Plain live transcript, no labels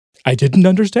I didn't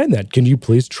understand that. Can you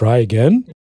please try again?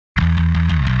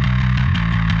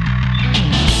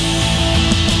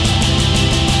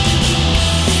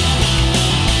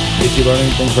 Did you learn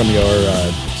anything from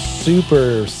your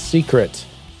super secret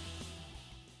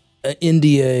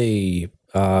NDA,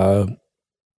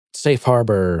 safe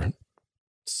harbor,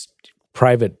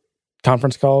 private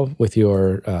conference call with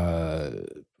your,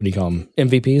 what do you call them,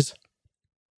 MVPs?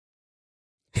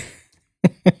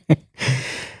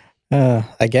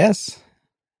 I guess.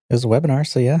 It was a webinar,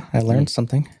 so yeah, I learned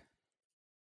something.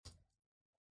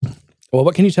 Well,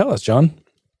 what can you tell us, John?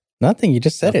 Nothing. You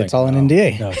just said Nothing. it. It's all an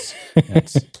NDA. No,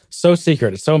 it's so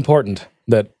secret. It's so important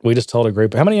that we just told a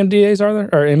group. How many NDAs are there?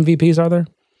 Or MVPs are there?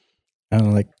 I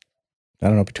don't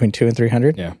know, between 200 and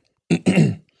 300. Yeah.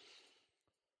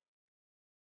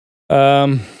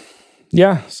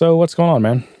 Yeah. So what's going on,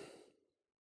 man?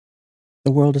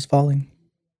 The world is falling.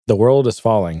 The world is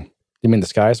falling. You mean the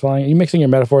sky is falling? Are you mixing your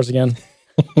metaphors again?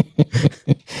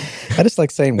 I just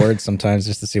like saying words sometimes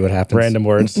just to see what happens. Random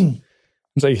words.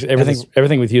 It's like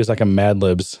everything with you is like a Mad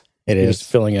Libs. You're just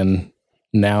filling in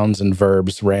nouns and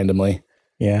verbs randomly.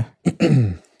 Yeah.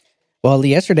 Well,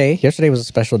 yesterday was a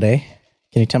special day.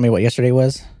 Can you tell me what yesterday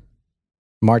was?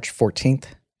 March 14th.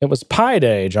 It was Pi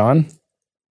Day, John.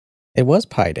 It was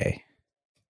Pi Day.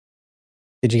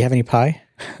 Did you have any pie?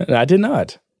 I did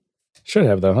not. Should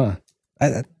have though,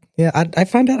 huh? I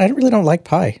find out I really don't like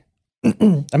pie.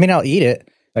 I mean, I'll eat it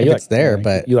if it's there,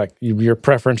 but you're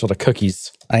preferential to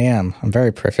cookies. I am. I'm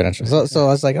very preferential. So I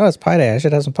was like, oh, it's Pi Day. I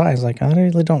should have some pie. I was like, I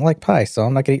really don't like pie, so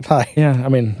I'm not gonna eat pie. Yeah, I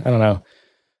mean, I don't know.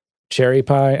 Cherry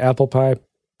pie, apple pie,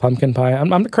 pumpkin pie. I'm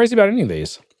not crazy about any of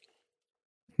these.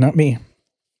 Not me.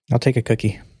 I'll take a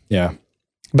cookie. Yeah,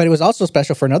 but it was also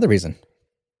special for another reason.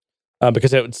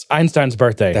 Because it was Einstein's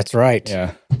birthday. That's right.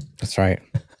 Yeah, that's right.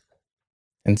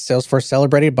 And Salesforce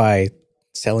celebrated by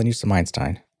selling you some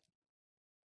Einstein.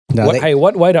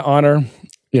 What way to honor,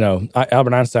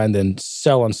 Albert Einstein than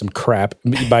selling some crap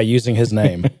by using his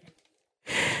name?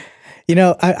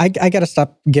 I got to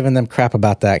stop giving them crap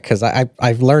about that because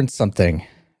I've learned something.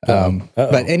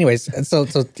 But anyways, so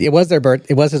it was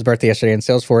it was his birthday yesterday, and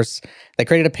Salesforce, they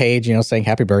created a page, saying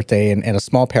happy birthday and a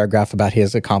small paragraph about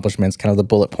his accomplishments, kind of the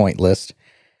bullet point list.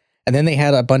 And then they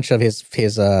had a bunch of his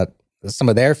some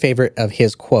of their favorite of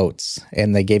his quotes,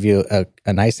 and they gave you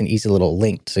a nice and easy little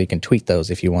link so you can tweet those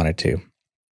if you wanted to.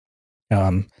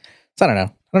 So I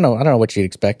don't know what you'd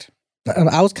expect.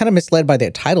 I was kind of misled by the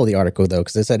title of the article though,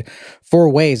 because it said 4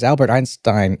 ways Albert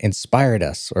Einstein inspired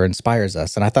us or inspires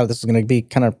us, and I thought this was going to be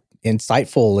kind of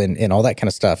insightful and all that kind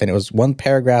of stuff. And it was one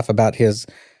paragraph about his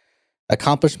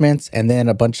accomplishments and then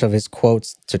a bunch of his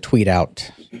quotes to tweet out.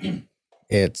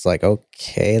 It's like,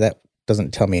 okay, that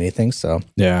doesn't tell me anything. So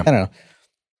yeah, I don't know.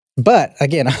 But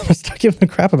again, I was still giving them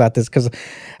crap about this because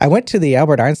I went to the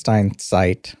Albert Einstein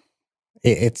site.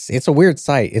 It's a weird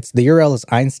site. The URL is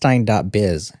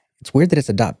einstein.biz. It's weird that it's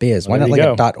a .biz. Why not like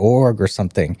a .org or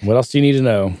something? What else do you need to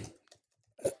know?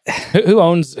 Who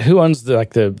owns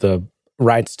the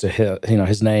rights to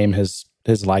his name, his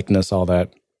likeness, all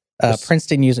that?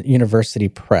 Princeton University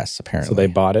Press, apparently. So they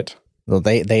bought it. Well,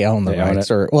 they own the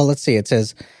rights. Let's see. It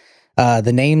says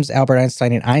the names Albert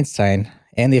Einstein and Einstein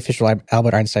and the official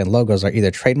Albert Einstein logos are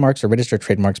either trademarks or registered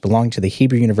trademarks belonging to the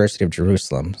Hebrew University of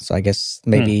Jerusalem. So I guess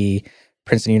maybe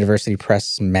Princeton University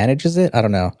Press manages it. I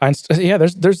don't know. Yeah,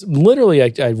 there's literally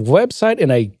a website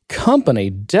and a company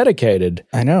dedicated.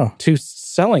 I know, to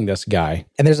selling this guy.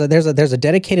 And there's a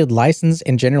dedicated license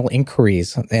and general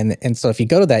inquiries. And so if you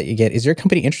go to that, you get, is your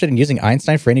company interested in using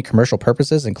Einstein for any commercial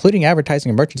purposes, including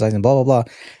advertising and merchandising, blah, blah, blah.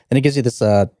 Then it gives you this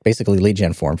basically lead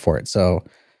gen form for it. So,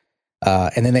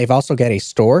 and then they've also got a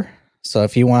store. So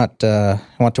if you want to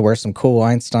wear some cool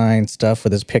Einstein stuff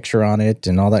with his picture on it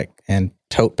and all that, and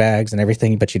tote bags and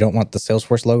everything, but you don't want the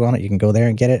Salesforce logo on it, you can go there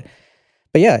and get it.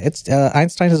 But yeah, it's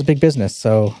Einstein is a big business.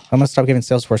 So I'm going to stop giving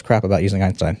Salesforce crap about using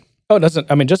Einstein. Oh, it doesn't.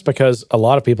 I mean, just because a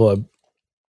lot of people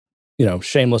have,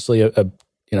 shamelessly,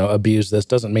 abuse this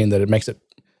doesn't mean that it makes it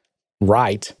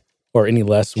right or any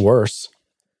less worse.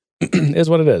 Is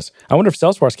what it is. I wonder if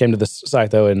Salesforce came to this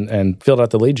site though and filled out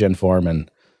the lead gen form and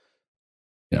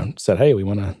said, "Hey, we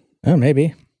want to." Oh,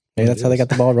 maybe that's how they got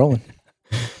the ball rolling.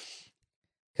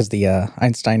 Because the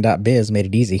Einstein.biz made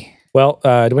it easy. Well,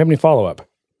 do we have any follow up?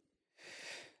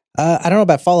 I don't know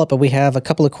about follow-up, but we have a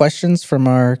couple of questions from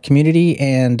our community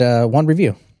and one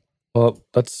review. Well,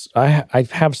 I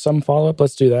have some follow-up.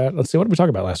 Let's do that. Let's see. What did we talk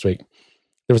about last week?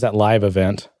 There was that live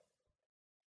event.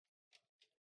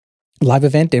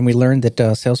 And we learned that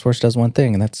Salesforce does one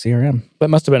thing, and that's CRM. That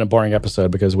must have been a boring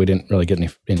episode because we didn't really get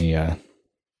any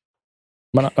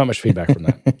not much feedback from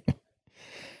that.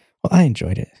 Well, I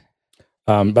enjoyed it.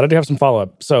 But I do have some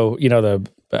follow-up. So,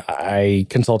 I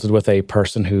consulted with a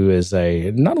person who is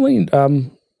not only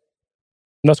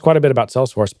knows quite a bit about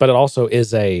Salesforce, but it also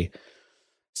is a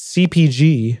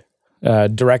CPG,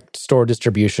 direct store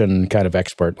distribution kind of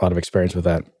expert, a lot of experience with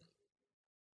that.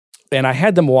 And I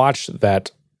had them watch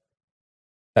that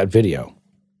video,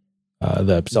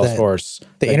 the Salesforce.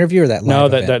 The interview or that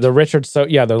live event? The Richard,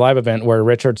 the live event where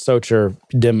Richard Socher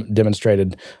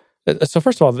demonstrated. So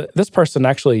first of all, this person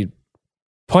actually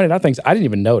pointed out things I didn't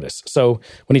even notice. So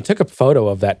when he took a photo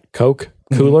of that Coke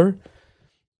cooler,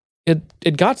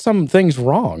 it got some things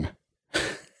wrong.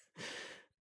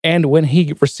 And when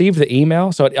he received the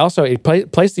email, so it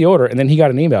placed the order, and then he got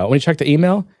an email. When he checked the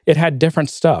email, it had different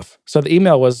stuff. So the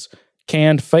email was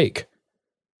canned fake.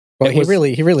 Well, he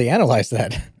really analyzed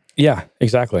that. Yeah,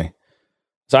 exactly.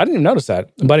 So I didn't even notice that.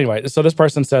 But anyway, so this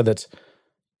person said that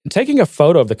taking a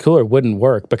photo of the cooler wouldn't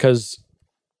work because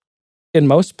in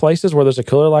most places where there's a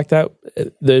cooler like that,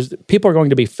 people are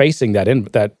going to be facing that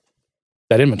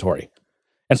inventory.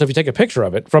 And so if you take a picture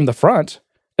of it from the front,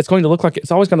 it's always going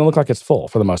to look like it's full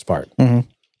for the most part. Mm-hmm.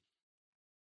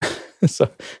 so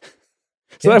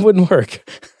that wouldn't work.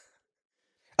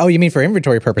 Oh, you mean for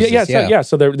inventory purposes? Yeah.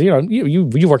 So there,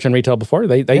 you've worked in retail before.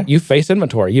 You face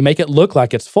inventory. You make it look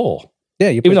like it's full. Yeah,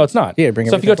 even though it's not. Yeah,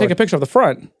 so if you go take a picture of the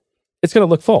front, it's going to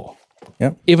look full.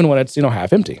 Yeah, even when it's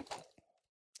half empty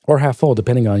or half full,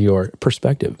 depending on your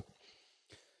perspective.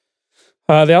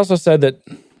 They also said that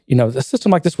a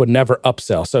system like this would never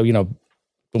upsell. So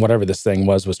whatever this thing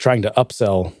was trying to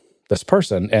upsell this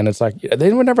person, and it's like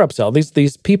they would never upsell.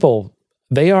 These people,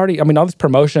 they already, all these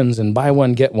promotions and buy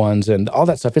one get ones and all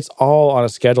that stuff. It's all on a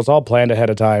schedule. It's all planned ahead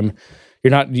of time.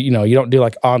 You're not, you don't do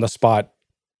like on the spot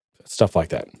stuff like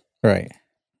that, right?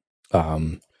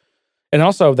 And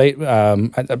also they,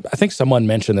 I think someone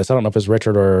mentioned this. I don't know if it's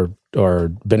Richard or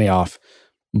Benioff,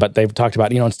 but they've talked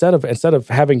about instead of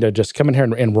having to just come in here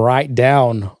and write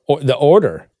down the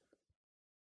order.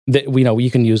 That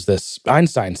you can use this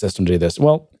Einstein system to do this.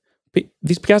 Well,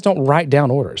 these guys don't write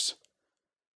down orders.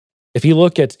 If you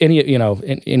look at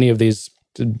any of these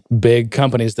big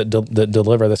companies that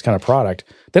deliver this kind of product,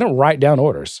 they don't write down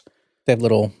orders. They have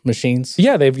little machines.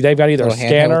 Yeah, they've got either a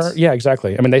scanner. Handhelds. Yeah,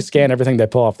 exactly. They scan everything they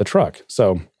pull off the truck.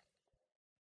 So,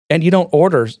 and you don't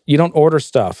order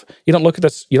stuff. You don't look at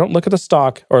this. You don't look at the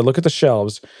stock or look at the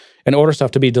shelves and order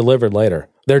stuff to be delivered later.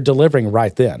 They're delivering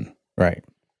right then. Right.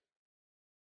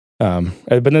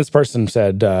 But this person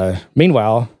said,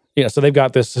 meanwhile, so they've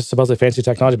got this supposedly fancy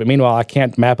technology, but meanwhile, I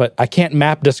can't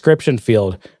map description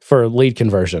field for lead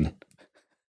conversion.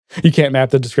 You can't map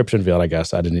the description field, I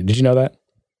guess. Did you know that?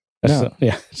 No.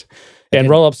 Yeah. And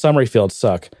roll-up summary fields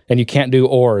suck, and you can't do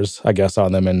ORs, I guess,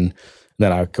 on them. And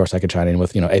then, of course, I could chime in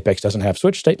with, Apex doesn't have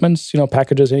switch statements,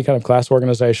 packages, any kind of class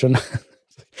organization.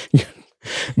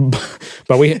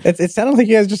 But it sounded like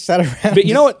you guys just sat around. But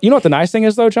you know what the nice thing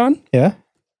is, though, John? Yeah.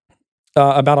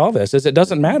 About all this is it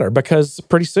doesn't matter because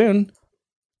pretty soon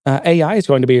AI is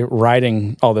going to be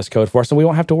writing all this code for us, and we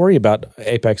won't have to worry about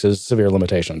Apex's severe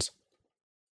limitations.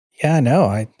 Yeah, I know.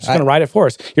 It's going to write it for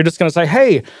us. You're just going to say,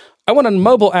 "Hey, I want a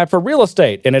mobile app for real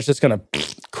estate," and it's just going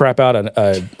to crap out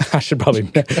I should probably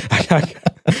bleep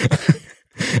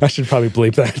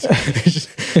that.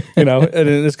 And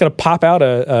it's going to pop out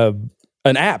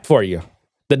an app for you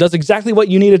that does exactly what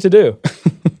you need it to do.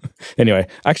 Anyway,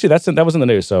 actually, that was in the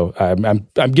news, so I'm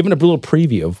giving a little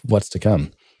preview of what's to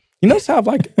come. You notice how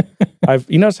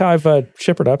I've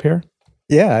chippered up here?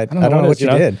 Yeah, I don't know what you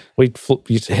did.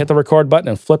 You hit the record button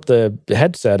and flip the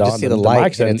headset on. See the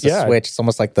light, and it's a switch. It's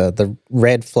almost like the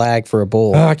red flag for a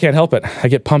bull. I can't help it. I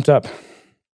get pumped up.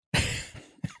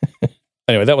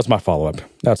 Anyway, that was my follow-up.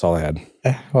 That's all I had.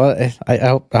 Well, I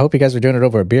hope you guys are doing it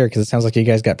over a beer because it sounds like you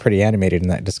guys got pretty animated in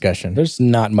that discussion. There's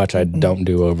not much I don't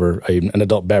do over an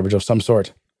adult beverage of some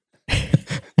sort,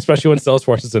 especially when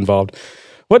Salesforce is involved.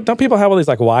 What don't people have all these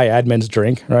like why admins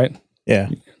drink, right? Yeah.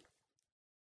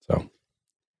 So,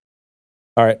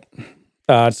 all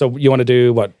right. So you want to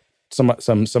do what?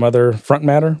 Some other front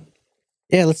matter?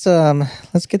 Yeah. Let's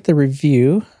get the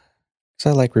review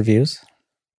because I like reviews.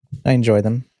 I enjoy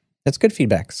them. It's good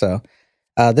feedback. So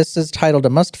this is titled "A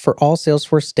Must for All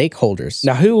Salesforce Stakeholders."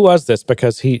 Now, who was this?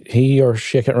 Because he or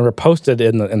she, I can't remember, posted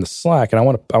in the Slack, and I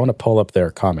want to pull up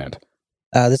their comment.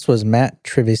 This was Matt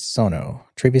Trevisono.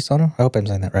 Trevisono? I hope I'm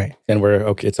saying that right. And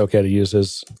it's okay to use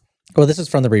his. Well, this is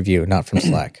from the review, not from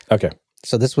Slack. Okay.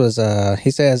 So this was,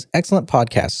 he says, excellent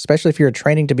podcast, especially if you're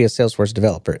training to be a Salesforce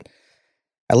developer.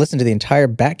 I listened to the entire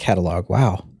back catalog.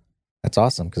 Wow. That's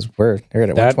awesome because we're at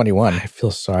 121. I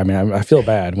feel sorry. I feel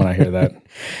bad when I hear that.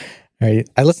 Right.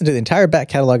 I listened to the entire back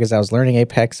catalog as I was learning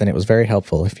Apex, and it was very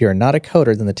helpful. If you're not a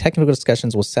coder, then the technical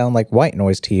discussions will sound like white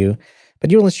noise to you, but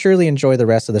you will surely enjoy the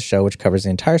rest of the show, which covers the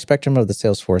entire spectrum of the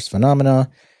Salesforce phenomena,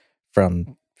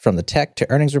 from the tech to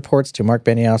earnings reports to Mark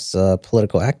Benioff's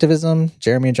political activism.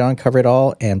 Jeremy and John cover it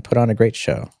all and put on a great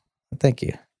show. Thank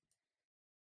you.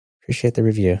 Appreciate the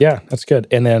review. Yeah, that's good.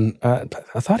 And then I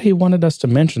thought he wanted us to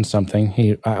mention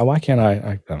something. Why can't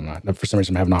I don't know. For some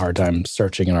reason, I'm having a hard time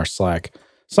searching in our Slack.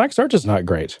 Slack search is not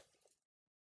great.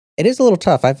 It is a little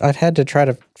tough. I've had to try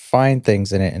to find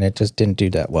things in it, and it just didn't do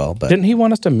that well. But didn't he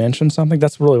want us to mention something?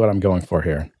 That's really what I'm going for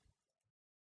here.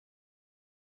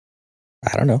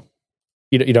 I don't know.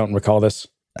 You don't recall this?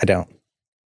 I don't.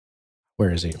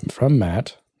 Where is he? From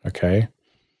Matt. Okay.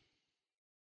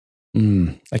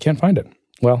 I can't find it.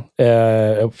 Well,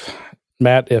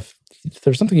 Matt, if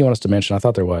there's something you want us to mention, I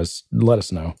thought there was, let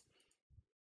us know.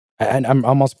 And I'm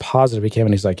almost positive he came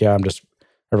and he's like, yeah,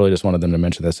 I really just wanted them to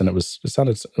mention this. And it was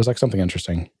like something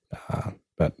interesting.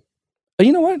 But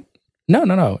you know what?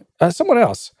 No. Someone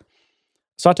else.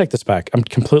 So I'll take this back. I'm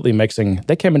completely mixing.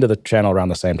 They came into the channel around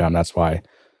the same time. That's why.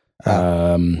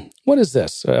 What is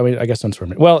this? I mean, I guess that's for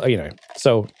me. Well,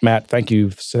 so Matt, thank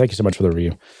you so much for the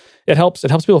review. It helps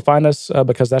people find us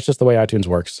because that's just the way iTunes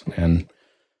works. And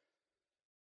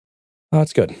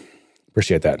that's good.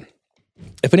 Appreciate that.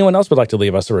 If anyone else would like to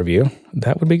leave us a review,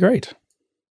 that would be great.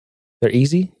 They're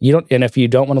easy. And if you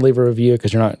don't want to leave a review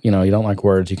because you're not, you don't like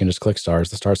words, you can just click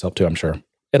stars. The stars help too, I'm sure.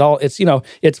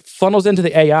 It funnels into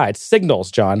the AI. It's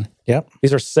signals, John. Yep.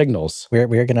 These are signals. We're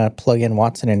going to plug in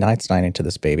Watson and Einstein into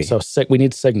this baby. So we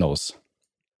need signals.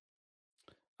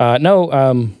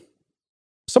 Someone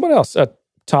else,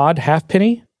 Todd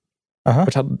Halfpenny,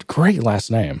 which had a great last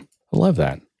name. I love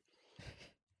that.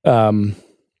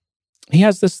 He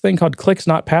has this thing called Clicks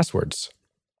Not Passwords.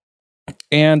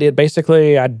 And it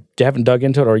basically, I haven't dug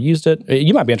into it or used it.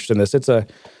 You might be interested in this. Did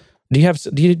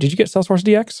you get Salesforce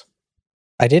DX?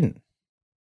 I didn't.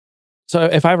 So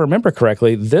if I remember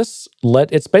correctly,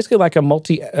 it's basically like a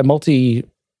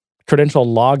multi-credential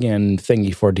login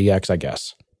thingy for DX, I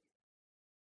guess.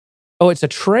 Oh, it's a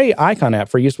tray icon app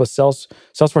for use with Salesforce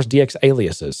DX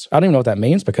aliases. I don't even know what that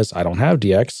means because I don't have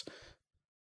DX.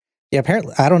 Yeah,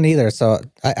 apparently I don't either. So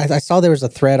I saw there was a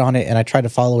thread on it and I tried to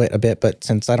follow it a bit, but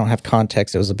since I don't have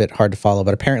context, it was a bit hard to follow.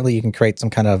 But apparently you can create some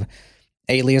kind of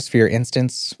alias for your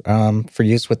instance for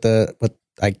use with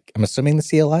I'm assuming the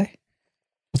CLI.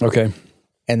 Okay.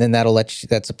 And then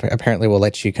apparently will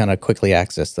let you kind of quickly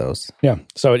access those. Yeah.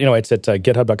 So, it's at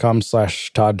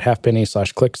github.com/Todd Halfpenny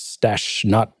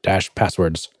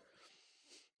 /clicks-not-passwords.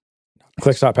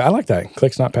 Clicks not, I like that.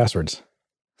 Clicks not passwords.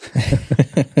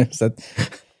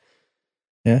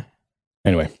 Yeah.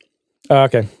 Anyway.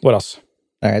 Okay. What else?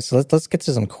 All right. So let's get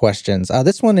to some questions.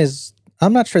 This one is,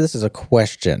 I'm not sure this is a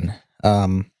question.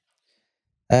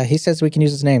 He says we can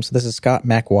use his name. So this is Scott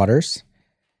MacWaters.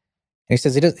 And he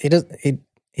says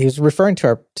he was referring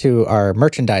to our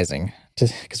merchandising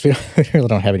because we really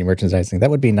don't have any merchandising. That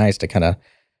would be nice to kind of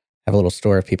have a little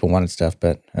store if people wanted stuff,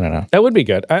 but I don't know. That would be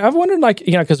good. I've wondered,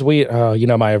 because we,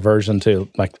 my aversion to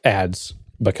like ads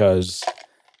because,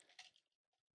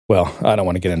 well, I don't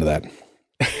want to get into that.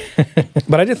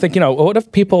 But I did think, what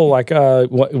if people what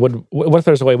if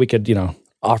there's a way we could,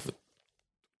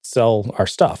 sell our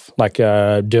stuff, like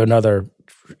get another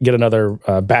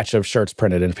batch of shirts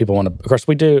printed, and if people want to, of course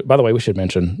we do. By the way, we should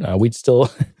mention we still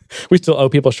owe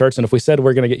people shirts, and if we said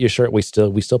we're going to get you a shirt, we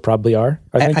still probably are.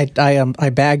 I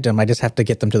bagged them. I just have to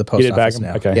get them to the post office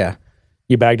now. Okay, yeah,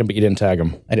 you bagged them, but you didn't tag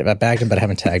them. I bagged them, but I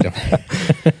haven't tagged them.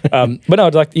 But no,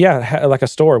 like a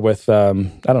store with I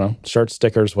don't know, shirts,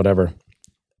 stickers, whatever,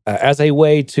 as a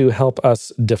way to help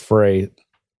us defray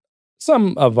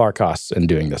some of our costs in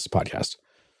doing this podcast.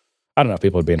 I don't know if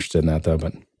people would be interested in that though,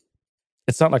 but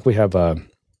it's not like we have a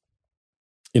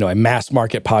mass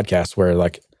market podcast where you're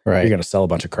going to sell a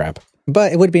bunch of crap.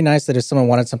 But it would be nice that if someone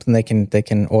wanted something, they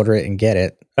can order it and get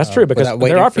it. That's true, because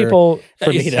there are people for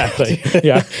me to get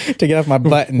off my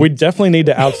butt. We definitely need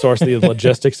to outsource the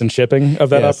logistice and shipping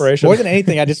of that operation. More than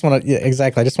anything, I just want to I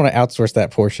just want to outsource that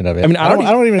portion of it. I mean, I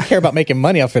don't even care about making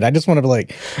money off it. I just want to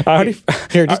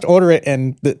here, just order it,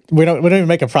 and we don't even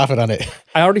make a profit on it.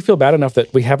 I already feel bad enough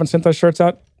that we haven't sent those shirts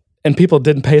out, and people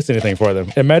didn't pay us anything for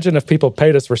them. Imagine if people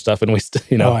paid us for stuff, and we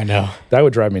Oh, I know. That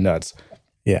would drive me nuts.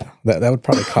 Yeah, that would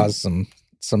probably cause some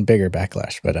bigger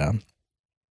backlash. But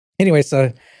anyway,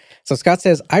 so Scott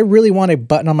says, I really want a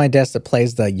button on my desk that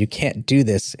plays the "you can't do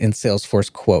this" in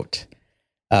Salesforce quote.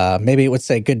 Maybe it would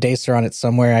say "Good day, sir" on it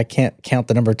somewhere. I can't count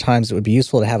the number of times it would be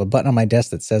useful to have a button on my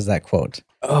desk that says that quote.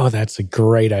 Oh, that's a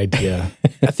great idea.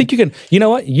 I think you can, you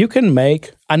know what? You can I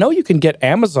know you can get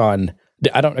Amazon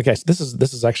I don't. Okay, so this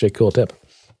is actually a cool tip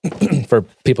for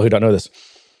people who don't know this.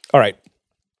 All right,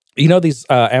 you know these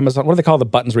Amazon. What do they call the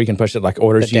buttons where you can push it like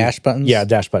orders? The dash buttons. Yeah,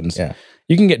 dash buttons. Yeah.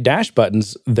 You can get dash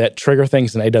buttons that trigger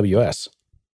things in AWS.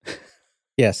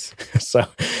 Yes. So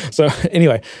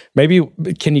anyway, maybe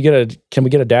can we get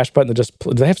a dash button that just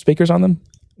do they have speakers on them?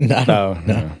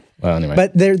 No. Well, anyway,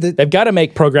 But they've got to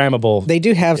make programmable. They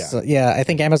do have, I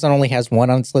think Amazon only has one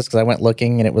on its list because I went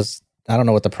looking and it was, I don't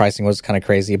know what the pricing was, kind of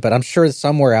crazy, but I'm sure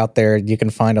somewhere out there you can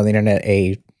find on the internet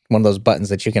one of those buttons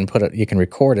that you can you can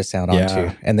record a sound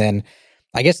onto, and then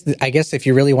I guess if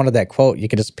you really wanted that quote, you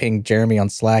could just ping Jeremy on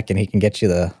Slack and he can get you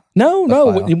the. No.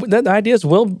 The idea is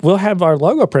we'll have our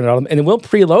logo printed on them and we'll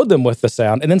preload them with the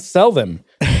sound and then sell them,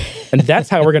 and that's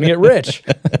how we're going to get rich.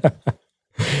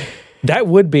 That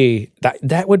would be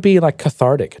like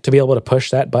cathartic to be able to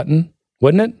push that button,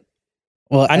 wouldn't it?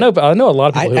 Well, I know a lot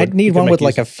of people. I'd need one with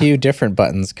like a few different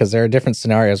buttons because there are different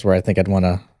scenarios where I think I'd want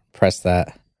to press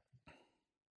that.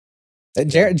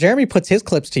 Jeremy puts his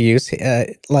clips to use,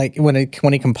 like when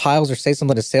he compiles or says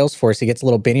something to Salesforce, he gets a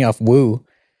little Benioff woo.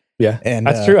 Yeah, and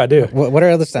that's true. I do. What are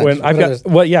other sounds?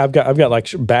 I've got like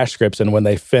bash scripts, and when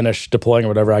they finish deploying or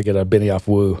whatever, I get a Benioff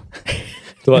woo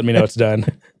to let me know it's done.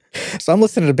 So I'm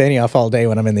listening to Benioff all day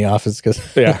when I'm in the office because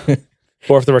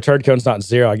or if the return code's not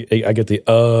 0, I get the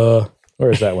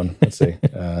Where is that one? Let's see.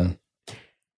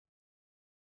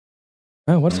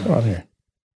 What's going on here?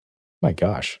 My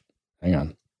gosh, hang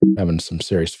on, I'm having some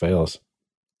serious fails.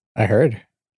 I heard.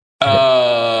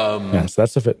 Yeah, so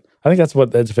that's if it. I think that's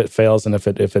if it fails, and if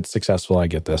it's successful, I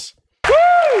get this.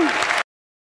 Woo!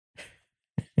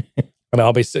 And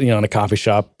I'll be sitting in a coffee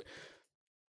shop,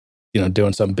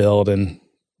 doing some build, and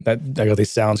I got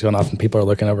these sounds going off, and people are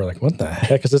looking over like, "What the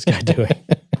heck is this guy doing?"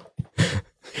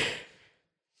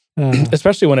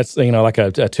 Especially when it's like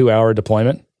a 2-hour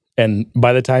deployment, and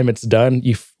by the time it's done,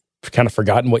 you've kind of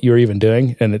forgotten what you were even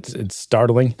doing, and it's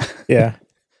startling. Yeah,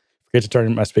 forget to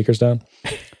turn my speakers down.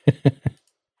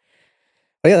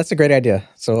 Oh yeah, that's a great idea.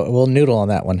 So we'll noodle on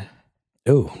that one.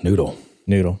 Oh, noodle.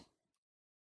 All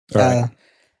right.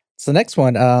 So the next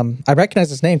one, I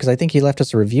recognize his name because I think he left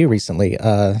us a review recently,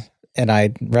 and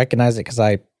I recognize it because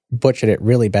I butchered it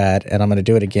really bad, and I'm going to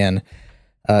do it again.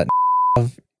 I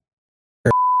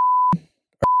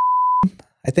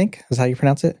think is how you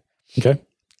pronounce it. Okay,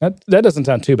 that doesn't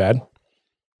sound too bad.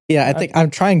 Yeah, I think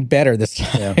I'm trying better this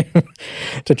time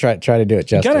to try to do it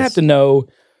justice. You gotta have to know.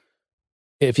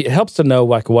 If it helps to know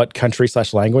like what country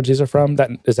 / language these are from,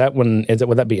 would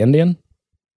that be Indian?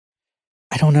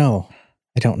 I don't know.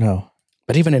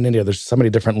 But even in India, there's so many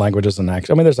different languages and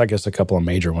accents. I mean, there's I guess a couple of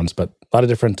major ones, but a lot of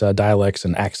different dialects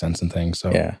and accents and things.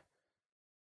 So yeah.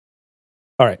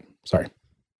 All right. Sorry.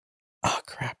 Oh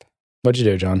crap. What'd you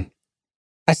do, John?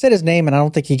 I said his name, and I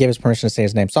don't think he gave us permission to say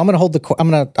his name. So I'm going to hold I'm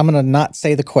going to not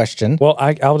say the question. Well,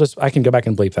 I can go back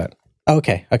and bleep that.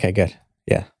 Okay. Good.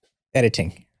 Yeah.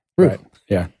 Editing. Right.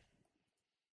 Yeah.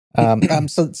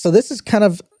 So this is kind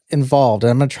of involved,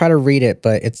 and I'm going to try to read it,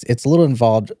 but it's a little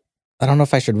involved. I don't know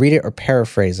if I should read it or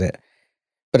paraphrase it.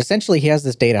 But essentially, he has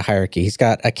this data hierarchy. He's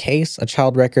got a case, a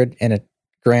child record, and a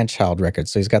grandchild record.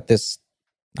 So he's got this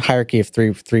hierarchy of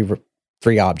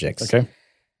three objects. Okay.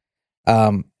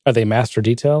 Are they master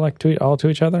detail like to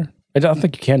each other? I don't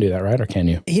think you can do that, right? Or can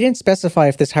you? He didn't specify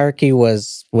if this hierarchy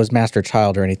was master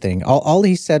child or anything. All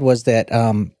he said was that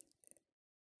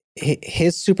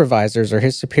his supervisors or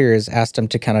his superiors asked him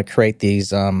to kind of create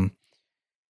these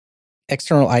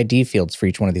external ID fields for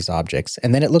each one of these objects.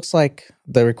 And then it looks like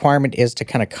the requirement is to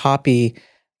kind of copy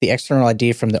the external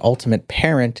ID from the ultimate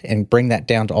parent and bring that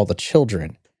down to all the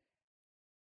children.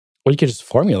 Well, you could just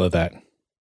formula that.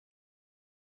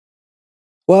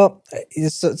 Well,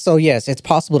 so yes, it's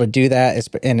possible to do that.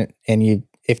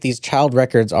 If these child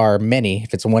records are many,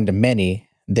 if it's one to many,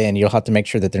 then you'll have to make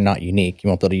sure that they're not unique. You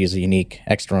won't be able to use a unique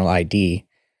external ID.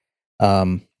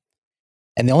 And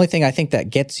the only thing I think that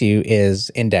gets you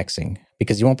is indexing,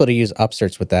 because you won't be able to use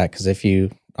upserts with that. Because if you're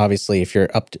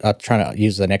up trying to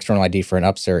use an external ID for an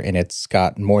upsert and it's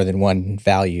got more than one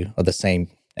value of the same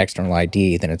external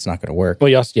ID, then it's not going to work. Well,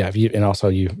 yes, yeah.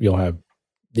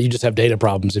 You just have data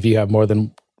problems if you have more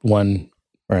than one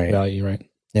value, right?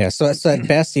 Yeah, so at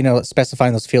best,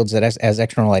 specifying those fields as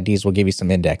external IDs will give you some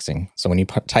indexing. So when you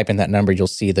type in that number, you'll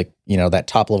see that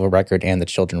top level record and the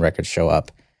children record show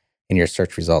up in your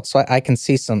search results. So I can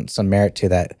see some merit to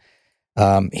that.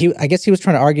 I guess he was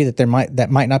trying to argue that that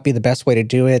might not be the best way to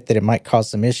do it, that it might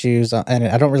cause some issues, and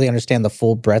I don't really understand the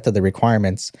full breadth of the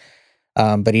requirements.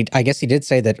 But I guess he did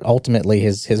say that ultimately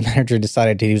his manager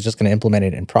decided he was just going to implement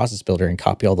it in Process Builder and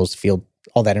copy all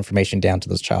that information down to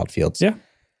those child fields. Yeah.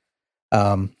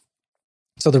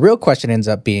 So the real question ends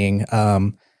up being,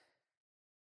 how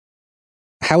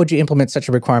would you implement such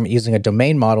a requirement using a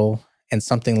domain model and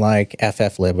something like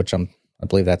FFlib, which I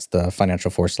believe that's the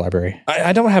Financial Force library?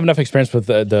 I don't have enough experience with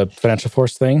the Financial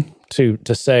Force thing to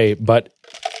say, but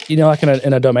like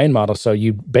in a domain model, so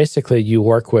you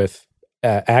work with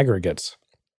aggregates.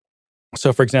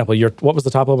 So, for example, what was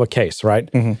the top level case, right?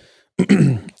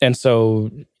 Mm-hmm. And so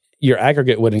your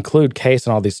aggregate would include case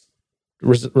and all these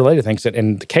related things,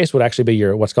 and the case would actually be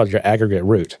what's called your aggregate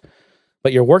root.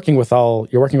 But you're working with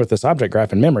this object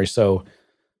graph in memory. So,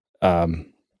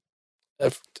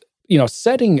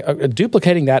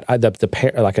 duplicating that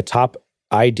like a top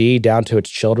ID down to its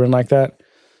children like that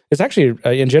is actually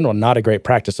in general not a great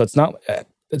practice. So it's not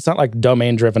like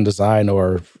domain driven design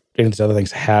or any of these other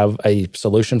things have a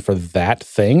solution for that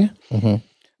thing. Mm-hmm.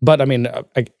 But I mean,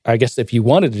 I guess if you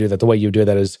wanted to do that, the way you do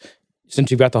that is, since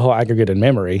you've got the whole aggregate in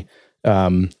memory,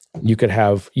 you could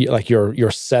have like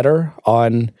your setter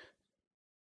on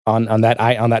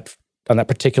that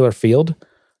particular field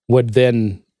would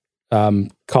then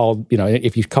call,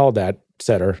 if you called that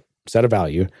setter, set a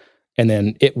value, and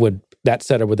then that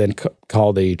setter would then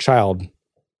call the child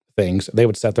things. They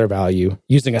would set their value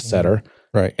using a setter,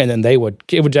 right? And then it would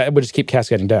just keep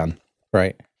cascading down,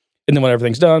 right? And then when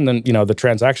everything's done, then the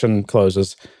transaction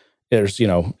closes. There's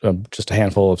just a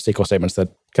handful of SQL statements that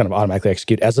kind of automatically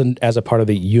execute as a part of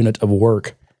the unit of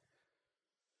work.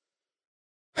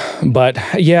 But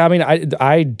yeah, I mean,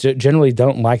 I generally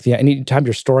don't like anytime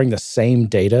you're storing the same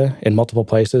data in multiple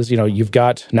places. You've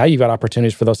got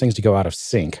opportunities for those things to go out of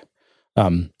sync.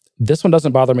 This one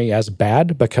doesn't bother me as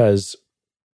bad because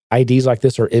IDs like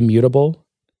this are immutable,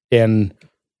 and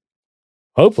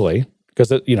hopefully,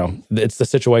 because it's the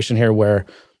situation here where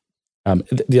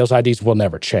those IDs will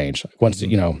never change. Once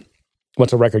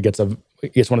once a record gets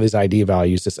one of these ID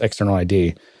values, this external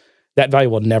ID, that value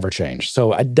will never change.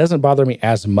 So it doesn't bother me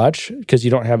as much because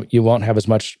you won't have as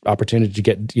much opportunity to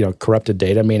get corrupted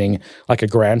data. Meaning, like a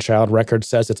grandchild record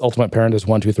says its ultimate parent is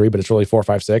 1, 2, 3, but it's really 4,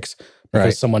 5, 6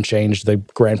 because someone changed the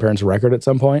grandparent's record at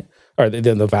some point, or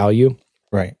the value.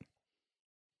 Right.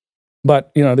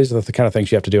 But these are the kind of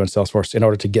things you have to do in Salesforce in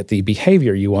order to get the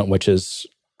behavior you want, which is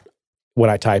when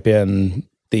I type in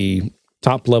the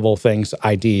top level things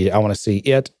ID, I want to see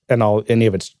it and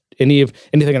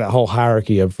anything in that whole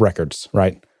hierarchy of records,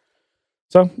 right?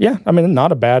 So yeah, I mean,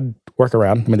 not a bad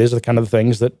workaround. I mean, these are the kind of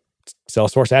things that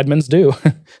Salesforce admins do.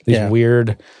 These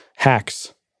weird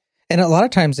hacks. And a lot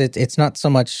of times it's not so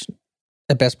much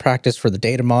a best practice for the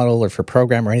data model or for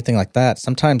program or anything like that.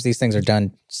 Sometimes these things are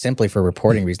done simply for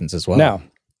reporting reasons as well. Now,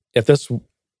 if this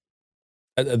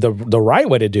the right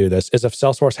way to do this is if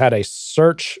Salesforce had a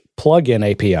search plugin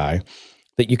API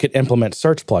that you could implement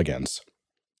search plugins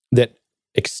that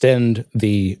extend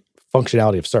the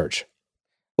functionality of search.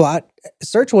 Well,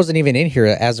 search wasn't even in here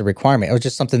as a requirement. It was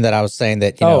just something that I was saying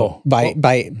that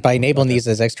by enabling these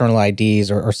as external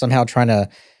IDs or somehow trying to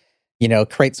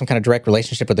create some kind of direct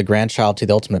relationship with the grandchild to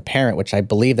the ultimate parent, which I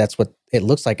believe that's what it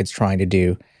looks like it's trying to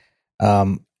do.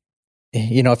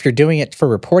 If you're doing it for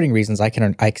reporting reasons,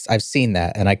 I've seen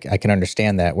that, and I can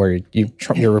understand that, where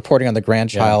you're reporting on the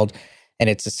grandchild, and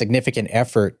it's a significant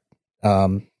effort,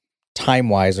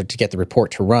 time-wise, or to get the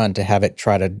report to run, to have it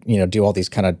try to do all these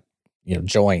kind of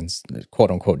joins,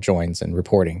 quote unquote joins, and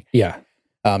reporting. Yeah.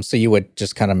 So you would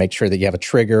just kind of make sure that you have a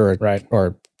trigger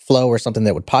or flow or something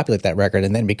that would populate that record,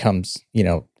 and then becomes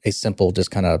a simple just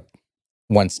kind of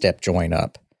one-step join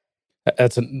up.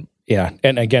 And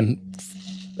again.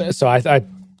 So I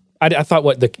thought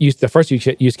what the first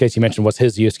use case you mentioned was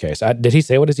his use case. Did he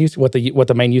say what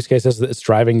the main use case is that's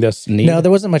driving this need? No, there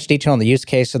wasn't much detail on the use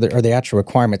case or the actual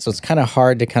requirement. So it's kind of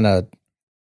hard to kind of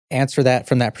answer that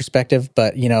from that perspective.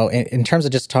 But in terms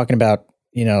of just talking about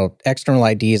external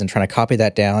IDs and trying to copy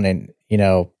that down, and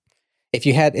if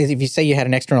you say you had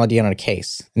an external ID on a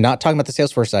case, not talking about the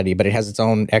Salesforce ID, but it has its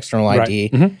own external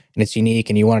ID and it's unique,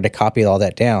 and you wanted to copy all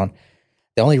that down,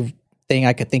 the only thing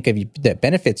I could think of that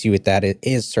benefits you with that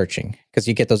is searching, because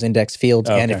you get those index fields,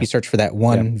 and if you search for that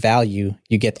one value,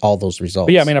 you get all those results.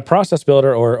 But yeah, I mean, a process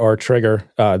builder or trigger,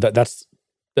 that's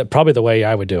probably the way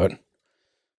I would do it.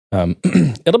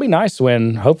 It'll be nice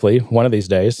when, hopefully, one of these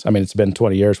days, I mean, it's been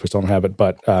 20 years, we still don't have it,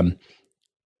 but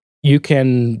you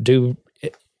can do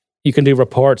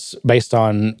reports based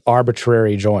on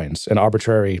arbitrary joins and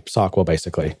arbitrary SOQL,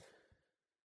 basically.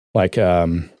 Like,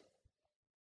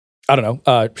 I don't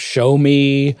know, show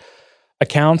me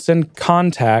accounts and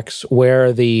contacts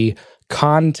where the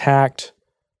contact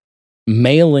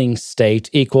mailing state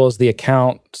equals the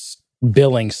account's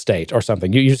billing state or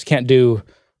something. You just can't do,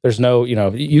 there's no,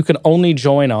 you can only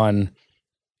join on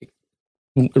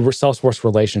Salesforce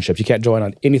relationships. You can't join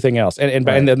on anything else, and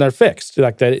they're fixed.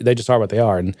 Like they just are what they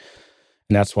are, and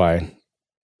that's why.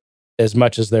 As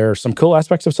much as there are some cool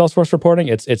aspects of Salesforce reporting,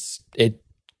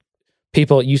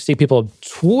 you see people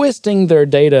twisting their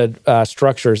data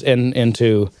structures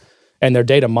into and their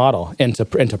data model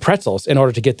into pretzels in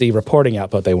order to get the reporting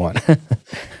output they want,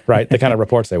 right? The kind of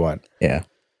reports they want. Yeah.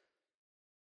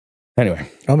 Anyway.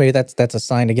 Oh, maybe that's a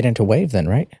sign to get into Wave then,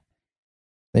 right?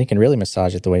 Then you can really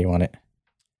massage it the way you want it.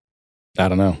 I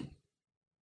don't know.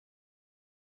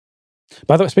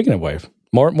 By the way, speaking of Wave,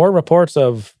 more reports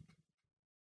of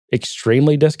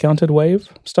extremely discounted Wave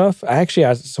stuff.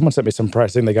 Someone sent me some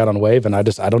pricing they got on Wave, and I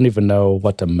don't even know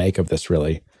what to make of this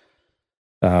really.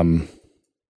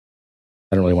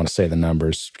 I don't really want to say the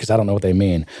numbers because I don't know what they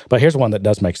mean. But here's one that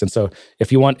does make sense. So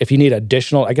if you need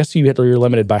additional, I guess you're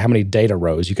limited by how many data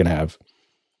rows you can have.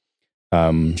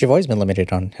 You've always been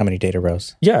limited on how many data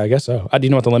rows. Yeah, I guess so. Do you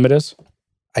know what the limit is?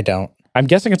 I don't. I'm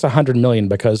guessing it's 100 million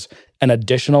because an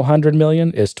additional 100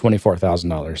 million is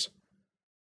 $24,000.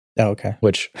 Oh, okay.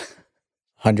 Which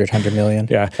 100 million.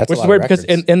 Yeah, that's which is weird because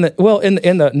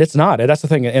it's not. That's the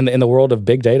thing in the world of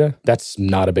big data. That's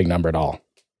not a big number at all.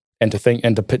 And to pay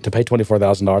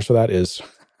 $24,000 for that is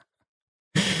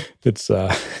it's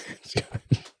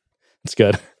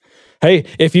good. Hey,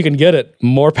 if you can get it,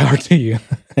 more power to you.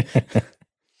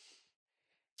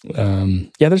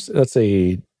 Let's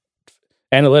see,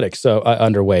 analytics. So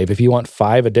under Wave, if you want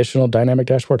 5 additional dynamic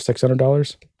dashboards,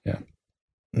 $600. Yeah,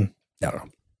 I don't know.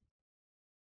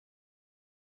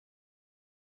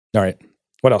 All right.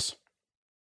 What else?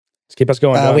 Let's keep us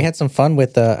going. We had some fun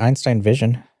with Einstein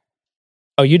Vision.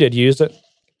 Oh, you did use it?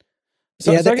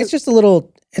 It's just a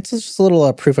little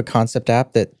proof of concept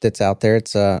app that's out there.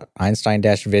 It's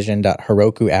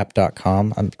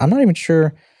einstein-vision.herokuapp.com. I'm not even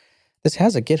sure this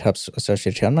has a GitHub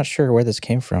associated to it. I'm not sure where this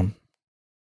came from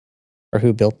or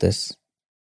who built this.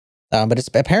 But it's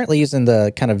apparently using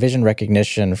the kind of vision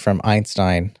recognition from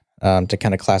Einstein to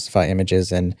kind of classify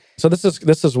images. And so this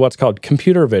is what's called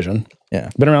computer vision. Yeah.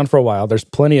 Been around for a while. There's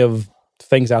plenty of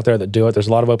things out there that do it. There's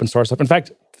a lot of open source stuff. In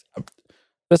fact,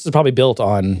 this is probably built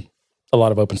on a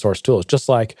lot of open source tools, just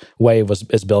like Wave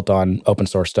is built on open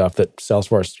source stuff that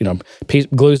Salesforce,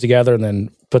 glues together and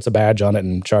then puts a badge on it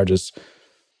and charges.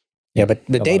 Yeah, but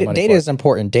the data is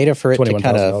important. Data for it to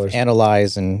kind of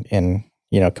analyze and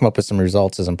come up with some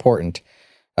results is important.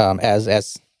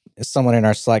 As someone in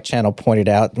our Slack channel pointed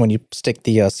out, when you stick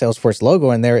the Salesforce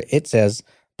logo in there, it says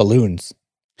balloons.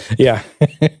 Yeah,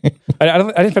 I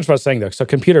didn't finish what I was saying though. So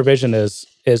computer vision is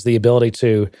the ability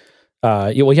to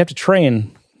you have to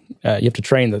train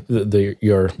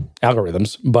your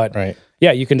algorithms, but right.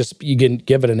 Yeah, you can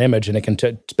give it an image and it can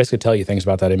basically tell you things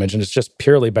about that image, and it's just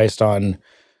purely based on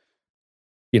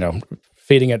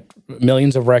feeding it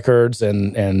millions of records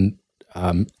and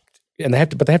they have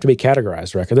to be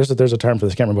categorized records. There's a term for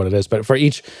this. I can't remember what it is, but for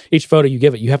each photo you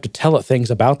give it, you have to tell it things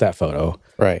about that photo,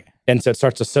 right? And so it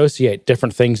starts to associate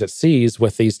different things it sees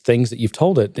with these things that you've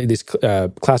told it, these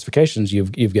classifications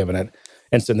you've given it,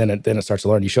 and so then it starts to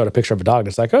learn. You showed a picture of a dog, and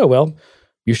it's like, oh well,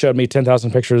 you showed me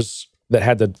 10,000 pictures that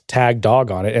had the tag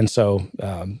dog on it, and so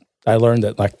I learned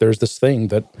that like there's this thing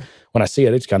that when I see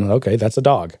it, it's kind of okay, that's a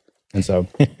dog, and so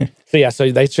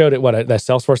so they showed it that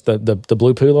Salesforce the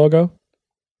blue poo logo.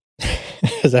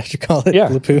 Is that what you call it? Yeah.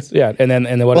 Blue poo? Yeah. And then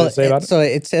what did it say about it? So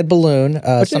it said balloon.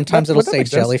 Sometimes it'll say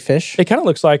jellyfish. It kind of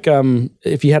looks like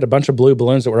if you had a bunch of blue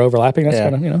balloons that were overlapping, that's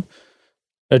kind of,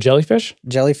 a jellyfish.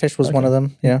 Jellyfish was one of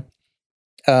them. Yeah.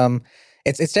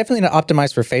 It's definitely not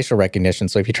optimized for facial recognition.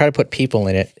 So if you try to put people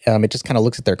in it, it just kind of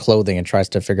looks at their clothing and tries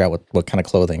to figure out what kind of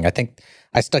clothing. I think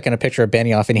I stuck in a picture of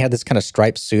Benioff and he had this kind of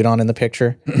striped suit on in the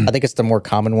picture. I think it's the more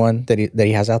common one that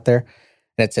he has out there.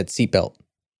 And it said seatbelt.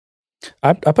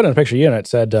 I put in a picture of you and it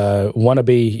said,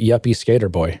 wannabe yuppie skater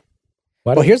boy.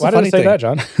 Here's the funny thing. Say that,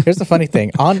 John? Here's the funny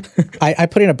thing. I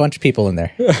put in a bunch of people in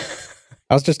there.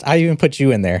 I even put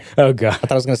you in there. Oh, God. I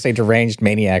thought I was going to say deranged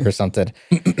maniac or something.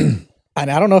 And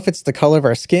I don't know if it's the color of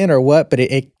our skin or what, but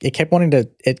it kept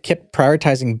kept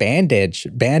prioritizing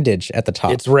bandage at the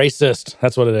top. It's racist.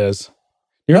 That's what it is.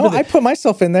 I put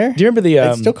myself in there. Do you remember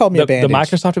it still called me a bandage. The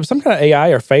Microsoft, it was some kind of AI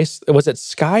or face. Was it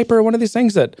Skype or one of these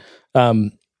things that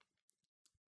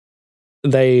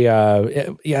they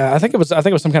I think it was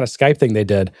some kind of Skype thing they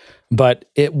did, but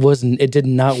it did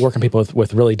not work on people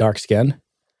with really dark skin.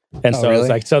 And so really? It's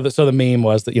like so the meme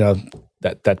was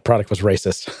that that product was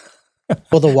racist.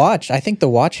 Well, I think the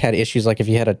watch had issues, like if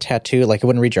you had a tattoo, like it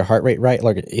wouldn't read your heart rate right.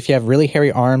 Like if you have really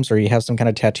hairy arms or you have some kind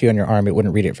of tattoo on your arm, it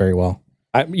wouldn't read it very well.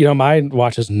 My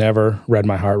watch has never read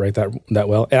my heart rate that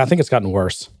well, and I think it's gotten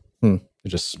worse. It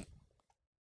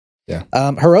Yeah.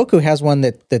 Heroku has one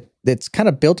that's kind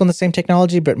of built on the same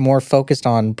technology, but more focused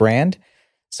on brand.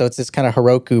 So it's this kind of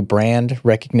Heroku brand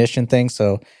recognition thing.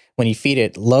 So when you feed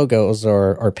it logos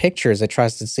or pictures, it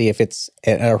tries to see if it's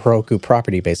a Heroku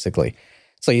property, basically.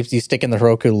 So you stick in the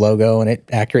Heroku logo, and it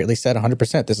accurately said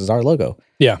 100%, this is our logo.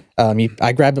 Yeah.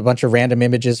 I grabbed a bunch of random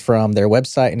images from their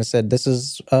website, and it said, this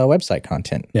is website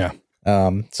content. Yeah.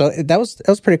 So that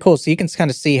was pretty cool. So you can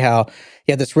kind of see how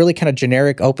you have this really kind of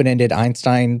generic, open-ended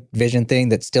Einstein vision thing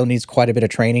that still needs quite a bit of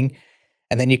training.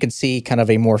 And then you can see kind of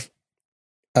a more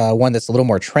one that's a little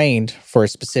more trained for a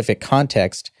specific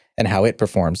context and how it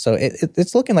performs. So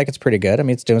it's looking like it's pretty good. I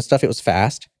mean, it's doing stuff. It was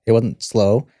fast. It wasn't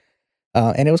slow.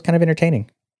 And it was kind of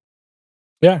entertaining.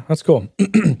 Yeah, that's cool.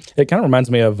 It kind of reminds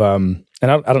me of, and I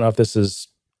don't know if this is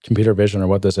computer vision or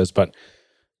what this is, but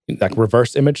like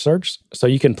reverse image search. So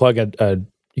you can plug you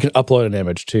can upload an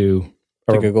image to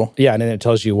Google. Yeah, and then it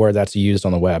tells you where that's used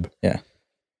on the web. Yeah.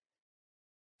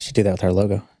 Should do that with our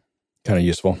logo. Kind of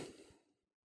useful.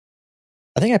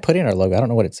 I think I put in our logo. I don't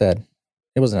know what it said.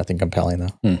 It wasn't nothing compelling,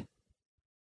 though.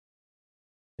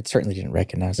 It certainly didn't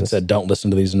recognize us. It said, don't listen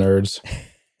to these nerds.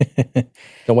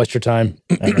 Don't waste your time.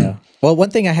 I know. Well,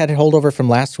 one thing I had to hold over from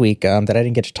last week that I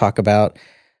didn't get to talk about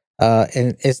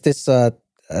and is this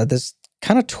this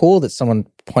kind of tool that someone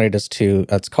pointed us to.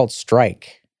 It's called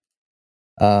Strike.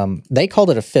 They called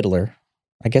it a fiddler.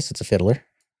 I guess it's a fiddler.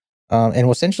 And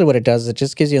essentially what it does is it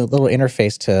just gives you a little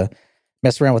interface to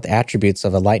mess around with attributes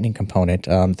of a Lightning component.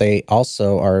 They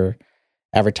also are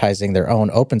advertising their own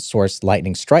open source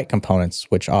Lightning Strike components,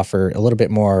 which offer a little bit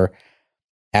more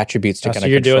attributes to kind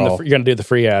of control. You're going to do the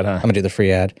free ad, huh? I'm going to do the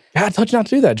free ad. God, I told you not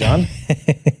to do that, John.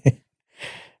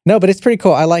 No, but it's pretty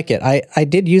cool. I like it. I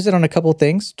did use it on a couple of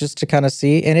things just to kind of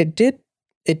see, and it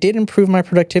did improve my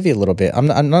productivity a little bit.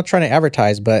 I'm not trying to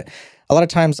advertise, but a lot of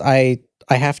times I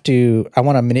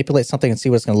want to manipulate something and see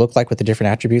what it's going to look like with the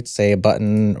different attributes, say a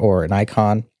button or an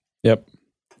icon. Yep.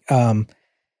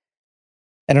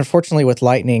 And unfortunately with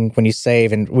Lightning, when you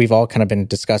save, and we've all kind of been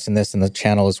discussing this in the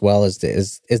channel as well, is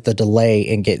the delay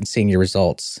in seeing your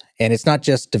results. And it's not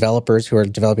just developers who are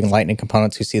developing Lightning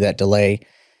components who see that delay.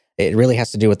 It really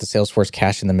has to do with the Salesforce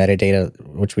cache and the metadata,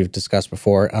 which we've discussed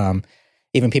before.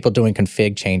 Even people doing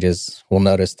config changes will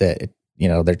notice that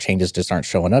their changes just aren't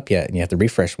showing up yet, and you have to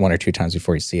refresh 1 or 2 times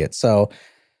before you see it. So,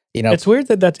 it's weird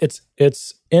that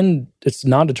it's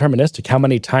non-deterministic how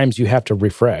many times you have to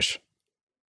refresh.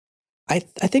 I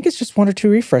think it's just 1 or 2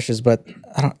 refreshes, but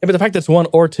I don't. Yeah, but the fact that it's 1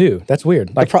 or 2, that's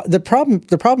weird. Like the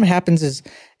problem happens is,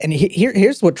 and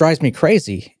here's what drives me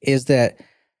crazy, is that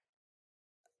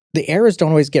the errors don't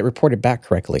always get reported back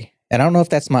correctly. And I don't know if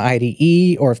that's my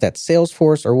IDE or if that's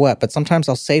Salesforce or what, but sometimes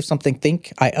I'll save something,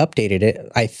 think I updated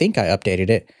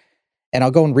it, and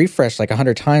I'll go and refresh like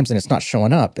 100 times and it's not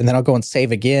showing up. And then I'll go and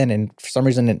save again, and for some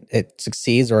reason it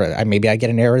succeeds, or maybe I get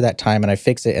an error that time and I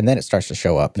fix it, and then it starts to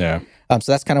show up. Yeah.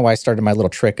 So that's kind of why I started my little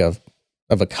trick of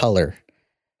a color.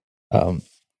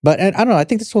 But I don't know. I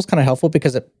think this tool's kind of helpful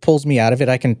because it pulls me out of it.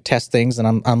 I can test things,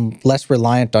 and I'm less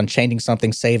reliant on changing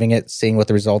something, saving it, seeing what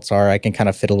the results are. I can kind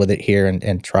of fiddle with it here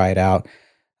and try it out.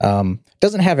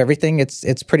 Doesn't have everything.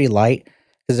 It's pretty light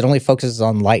because it only focuses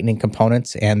on Lightning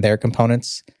components and their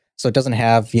components. So it doesn't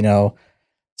have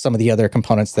some of the other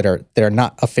components that are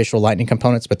not official Lightning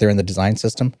components, but they're in the design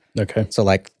system. Okay. So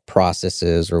like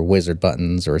processes or wizard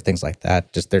buttons or things like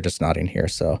that. They're just not in here.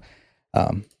 So.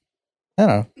 I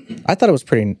don't know. I thought it was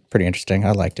pretty interesting.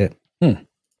 I liked it.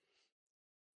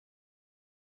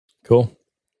 Cool.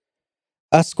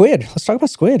 Squid. Let's talk about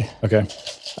Squid. Okay.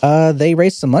 They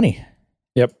raised some money.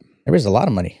 Yep. They raised a lot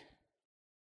of money.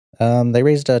 They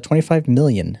raised $25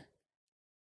 million.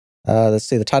 Let's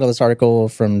see. The title of this article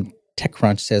from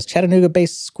TechCrunch says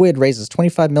Chattanooga-based Squid raises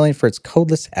 $25 million for its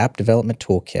codeless app development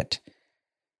toolkit.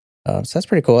 So that's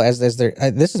pretty cool. As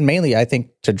this is mainly, I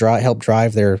think, to help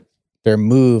drive their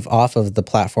move off of the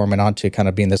platform and onto kind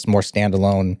of being this more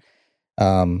standalone,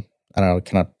 kind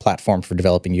of platform for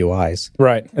developing UIs.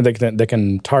 Right. And they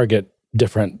can target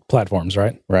different platforms,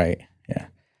 right? Right. Yeah.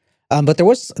 But there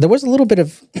was a little bit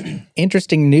of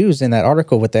interesting news in that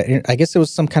article with that. I guess it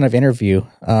was some kind of interview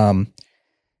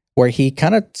where he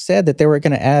kind of said that they were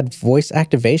going to add voice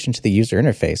activation to the user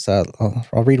interface.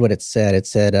 I'll read what it said. It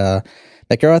said,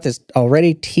 McGrath is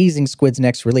already teasing Squid's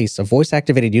next release, a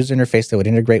voice-activated user interface that would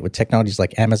integrate with technologies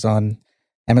like Amazon's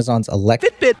Alexa,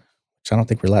 Fitbit, which I don't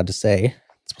think we're allowed to say.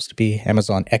 It's supposed to be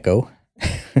Amazon Echo,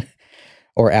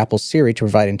 or Apple Siri to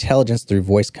provide intelligence through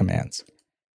voice commands.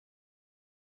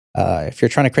 If you're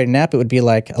trying to create an app, it would be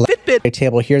like a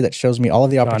table here that shows me all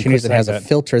of the opportunities. It has a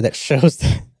filter that shows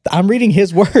I'm reading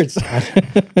his words.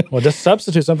 Well, just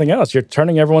substitute something else. You're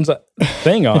turning everyone's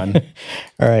thing on.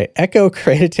 All right. Echo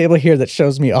create a table here that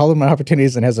shows me all of my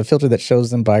opportunities and has a filter that shows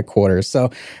them by quarters.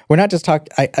 So we're not just talking.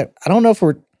 I don't know if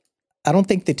I don't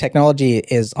think the technology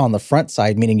is on the front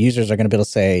side, meaning users are going to be able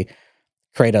to say,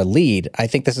 create a lead. I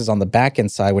think this is on the back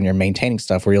end side when you're maintaining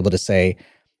stuff, where you're able to say,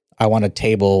 I want a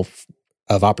table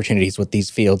of opportunities with these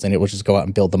fields, and it will just go out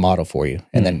and build the model for you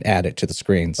and then add it to the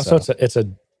screen. So it's a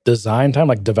design time,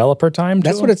 like developer time?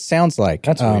 That's what it sounds like.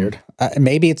 That's weird.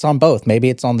 Maybe it's on both. Maybe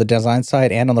it's on the design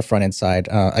side and on the front end side.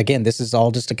 Again, this is all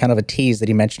just a kind of a tease that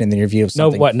he mentioned in the review of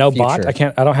something. No bot?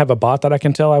 I don't have a bot that I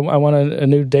can tell I want a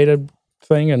new data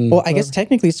thing. And well, I guess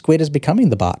technically Squid is becoming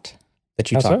the bot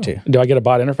that you talk to. Do I get a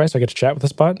bot interface? I get to chat with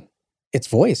this bot? It's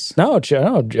voice. No,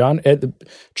 John.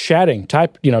 Chatting.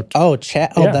 Type. Chat. Oh,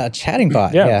 the chatting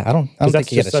bot. Yeah. I don't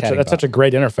think you get a chatting bot. That's such a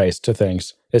great interface to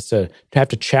things. Is to have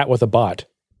to chat with a bot.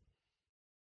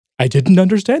 I didn't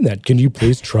understand that. Can you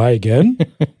please try again?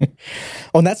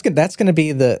 Well, that's going to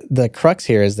be the crux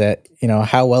here. Is that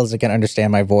how well is it going to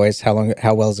understand my voice? How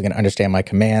well is it going to understand my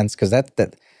commands? Because I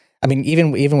mean,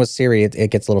 even with Siri, it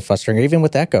gets a little frustrating. Or even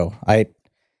with Echo, I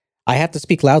have to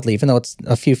speak loudly, even though it's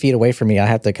a few feet away from me. I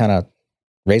have to kind of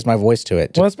raise my voice to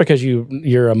it. Well, that's because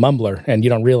you're a mumbler and you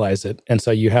don't realize it, and so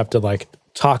you have to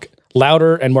talk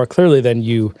louder and more clearly than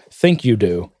you think you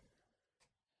do.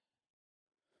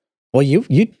 Well,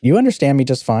 you understand me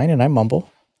just fine, and I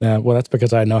mumble. Well, that's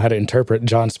because I know how to interpret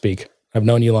John speak. I've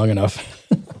known you long enough.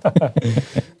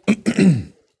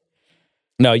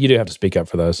 No, you do have to speak up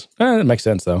for those. It makes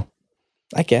sense, though.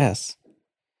 I guess.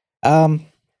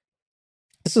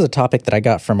 This is a topic that I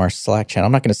got from our Slack channel.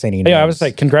 I'm not going to say any names. Yeah, I would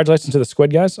say congratulations to the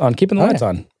Squid guys on keeping the lights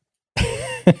on.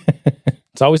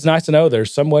 It's always nice to know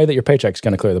there's some way that your paycheck's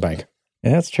going to clear the bank.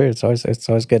 Yeah, that's true. It's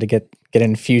always good to get an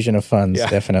infusion of funds. Yeah.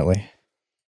 Definitely.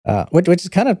 Which is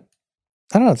kind of,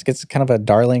 I don't know. It's kind of a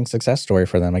darling success story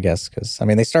for them, I guess. Because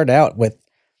they started out with,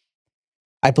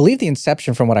 I believe the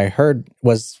inception from what I heard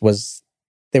was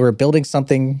they were building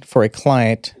something for a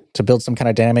client to build some kind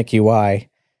of dynamic UI.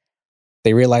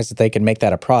 They realized that they could make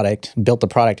that a product, built the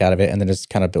product out of it, and then just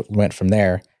kind of went from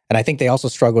there. And I think they also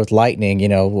struggled with Lightning.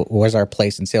 Where's our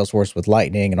place in Salesforce with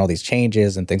Lightning and all these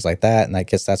changes and things like that? And I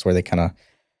guess that's where they kind of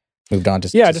moved on to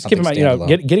just keep in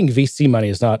mind, getting VC money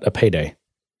is not a payday.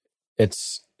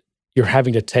 It's you're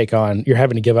having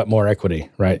to give up more equity,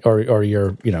 right? Or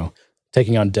you're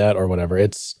taking on debt or whatever.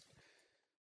 It's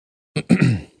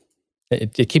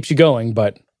it keeps you going,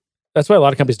 but that's why a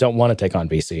lot of companies don't want to take on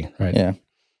VC, right? Yeah.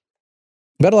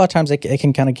 But a lot of times it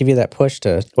can kind of give you that push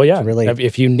to really...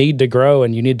 If you need to grow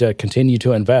and you need to continue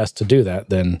to invest to do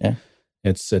that, then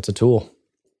it's a tool.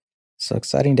 So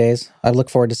exciting days. I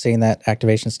look forward to seeing that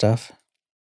activation stuff.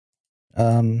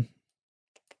 Ready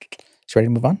to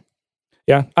move on?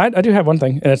 Yeah, I do have one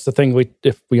thing, and it's the thing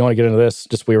if we want to get into this,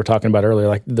 just we were talking about earlier,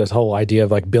 like this whole idea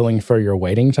of billing for your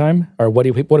waiting time, or what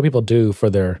do people do for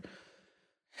their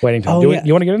waiting time? You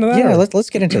want to get into that? Yeah, let's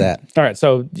get into that. All right,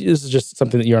 so this is just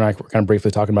something that you and I were kind of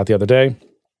briefly talking about the other day,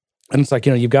 and it's like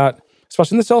you've got,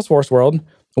 especially in the Salesforce world,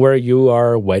 where you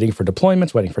are waiting for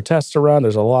deployments, waiting for tests to run.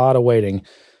 There's a lot of waiting,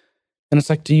 and it's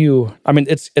like,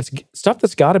 it's stuff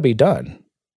that's got to be done,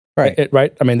 right?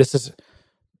 Right. This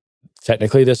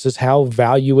is how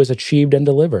value is achieved and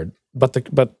delivered.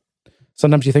 But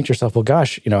sometimes you think to yourself, well,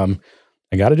 gosh, I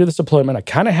got to do this deployment. I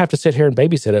kind of have to sit here and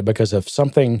babysit it because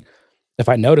if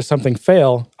I notice something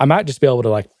fail, I might just be able to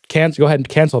go ahead and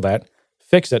cancel that,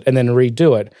 fix it, and then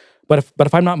redo it. But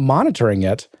if I'm not monitoring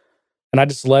it and I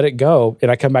just let it go and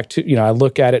I come back to, I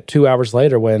look at it 2 hours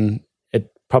later when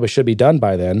it probably should be done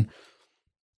by then.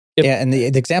 And the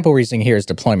example we're using here is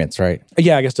deployments, right?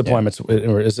 Yeah, I guess deployments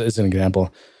is an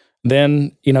example.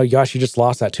 Then, gosh, you just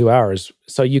lost that 2 hours.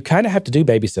 So you kind of have to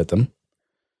babysit them,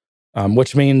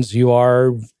 which means you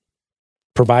are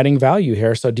providing value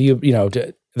here. So do you,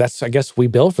 that's, I guess we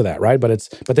bill for that, right? But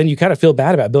then you kind of feel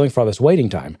bad about billing for all this waiting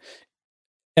time.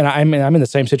 And I'm in the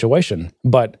same situation,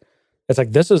 but it's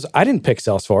like, I didn't pick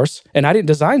Salesforce and I didn't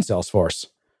design Salesforce.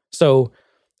 So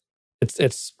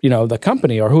it's the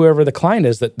company or whoever the client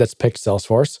is that's picked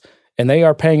Salesforce, and they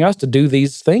are paying us to do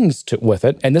these things with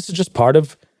it. And this is just part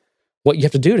of what you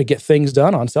have to do to get things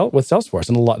done with Salesforce,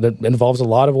 and that involves a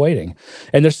lot of waiting.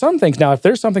 And there's some things now, if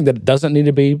there's something that doesn't need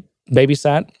to be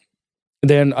babysat,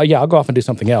 then I'll go off and do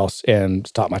something else and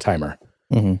stop my timer.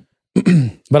 Mm-hmm.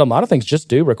 But a lot of things just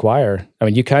do require,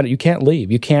 you can't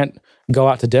leave. You can't go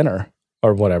out to dinner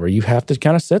or whatever. You have to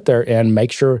kind of sit there and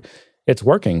make sure it's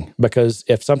working, because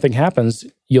if something happens,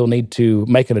 you'll need to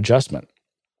make an adjustment.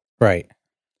 Right.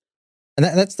 And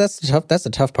that's the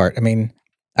tough part.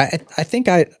 I think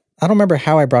I don't remember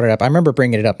how I brought it up. I remember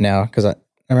bringing it up now because I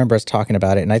remember us talking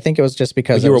about it. And I think it was just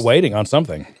because you were waiting on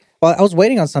something. Well, I was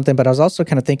waiting on something, but I was also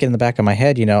kind of thinking in the back of my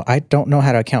head, I don't know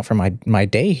how to account for my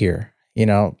day here.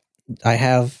 I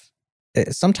have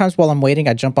sometimes while I'm waiting,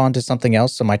 I jump onto something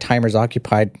else. So my timer's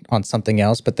occupied on something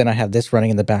else, but then I have this running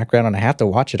in the background and I have to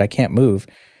watch it. I can't move.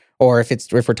 Or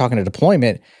if we're talking a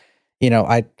deployment,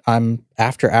 I'm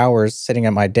after hours sitting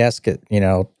at my desk,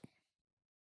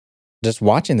 just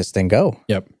watching this thing go.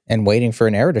 Yep. And waiting for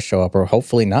an error to show up or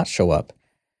hopefully not show up.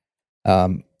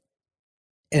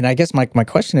 And I guess my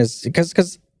question is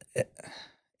because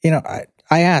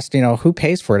I asked, who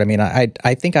pays for it? I mean,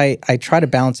 I think I try to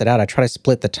balance it out. I try to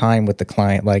split the time with the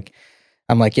client. Like,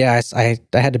 I'm like, yeah, I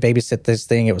had to babysit this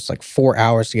thing. It was like 4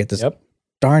 hours to get this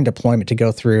darn deployment to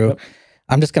go through. Yep.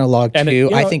 I'm just going to log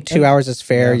 2. I think 2 hours is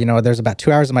fair. Yeah. There's about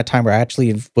 2 hours of my time where I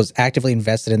actually was actively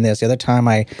invested in this. The other time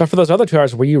But for those other 2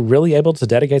 hours, were you really able to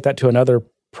dedicate that to another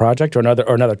project or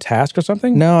another task or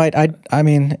something? No, I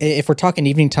mean, if we're talking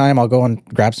evening time, I'll go and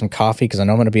grab some coffee because I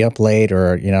know I'm going to be up late,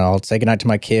 or I'll say goodnight to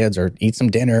my kids or eat some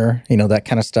dinner, that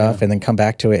kind of stuff, and then come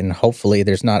back to it, and hopefully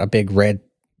there's not a big red,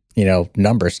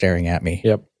 number staring at me.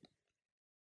 Yep.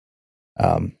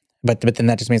 But then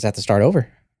that just means I have to start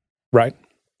over. Right.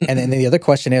 And then the other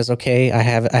question is, okay, I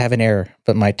have an error,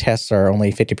 but my tests are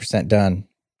only 50% done.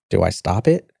 Do I stop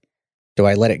it? Do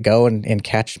I let it go and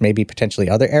catch maybe potentially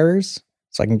other errors?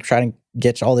 So I can try to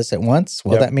get all this at once.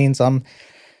 Well, That means I'm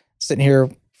sitting here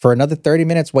for another 30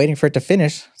 minutes waiting for it to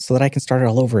finish so that I can start it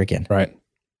all over again. Right.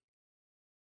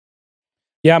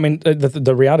 Yeah, I mean,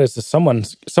 the reality is that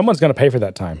someone's going to pay for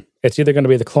that time. It's either going to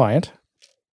be the client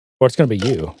or it's going to be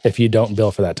you. If you don't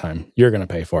bill for that time, you're going to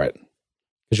pay for it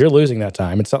because you're losing that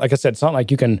time. It's not, like I said, it's not like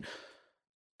you can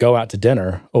go out to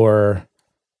dinner or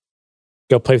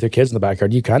go play with your kids in the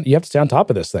backyard. You have to stay on top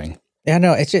of this thing. Yeah,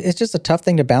 no, it's just a tough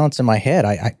thing to balance in my head.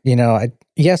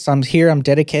 Yes, I'm here. I'm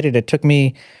dedicated. It took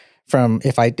me from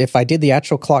if I did the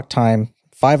actual clock time,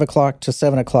 5 o'clock to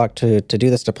 7 o'clock to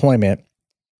do this deployment.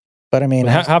 But I mean,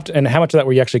 how much of that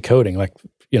were you actually coding? Like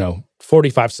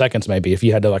 45 seconds maybe if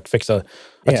you had to like fix a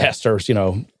test or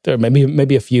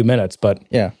maybe a few minutes. But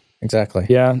yeah, exactly.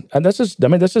 Yeah, and this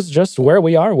is just where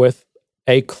we are with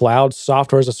a cloud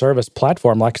software as a service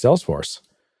platform like Salesforce.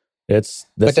 This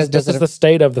is the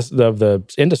state of the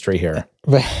industry here.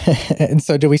 And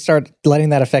so do we start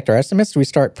letting that affect our estimates? Do we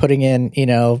start putting in,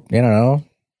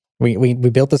 we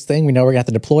built this thing, we know we're going to have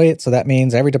to deploy it, so that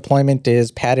means every deployment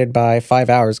is padded by 5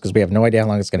 hours because we have no idea how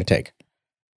long it's going to take?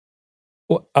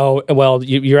 Well,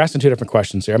 you're asking two different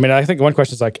questions here. I mean, I think one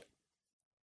question is like,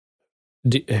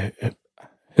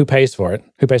 who pays for it?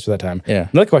 Who pays for that time? Yeah.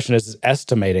 Another question is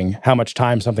estimating how much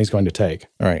time something's going to take.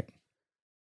 All right.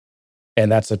 And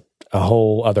that's a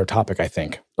whole other topic, I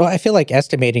think. Well, I feel like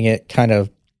estimating it kind of,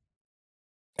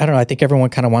 I don't know, I think everyone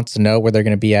kind of wants to know where they're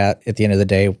going to be at the end of the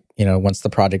day, once the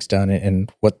project's done and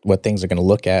what things are going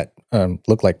to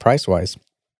look like price-wise.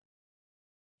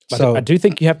 So I do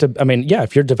think you have to,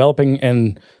 if you're developing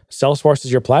and Salesforce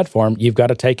is your platform, you've got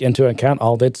to take into account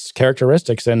all its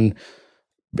characteristics and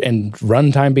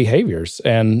runtime behaviors,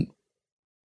 and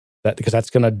that because that's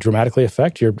going to dramatically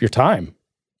affect your time.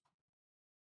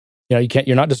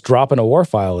 You're not just dropping a WAR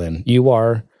file in. You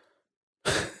are.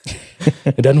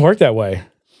 It doesn't work that way.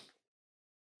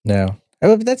 No.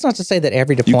 But that's not to say that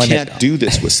every deployment... You can't do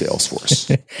this with Salesforce.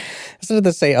 That's not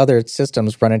to say other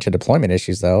systems run into deployment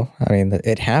issues, though. I mean,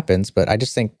 it happens, but I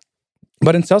just think...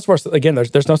 But in Salesforce, again,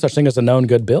 there's no such thing as a known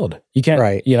good build. You can't,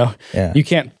 right. You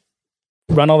can't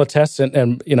run all the tests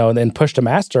and then push to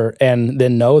master and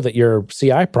then know that your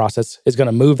CI process is going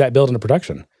to move that build into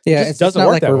production. Yeah, it's not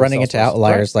like we're running into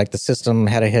outliers, right? Like the system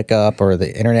had a hiccup or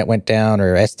the internet went down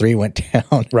or S3 went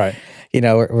down. Right.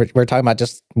 We're talking about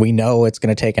just, we know it's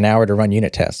going to take an hour to run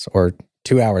unit tests or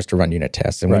 2 hours to run unit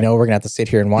tests. And we know we're going to have to sit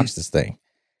here and watch this thing.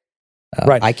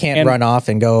 Right. I can't run off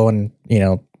and go and,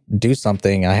 do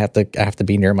something. I have to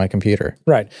be near my computer.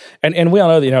 Right. And we all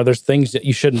know that, there's things that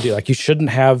you shouldn't do. Like you shouldn't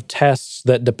have tests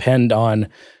that depend on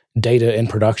data in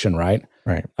production, right?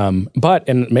 Right. But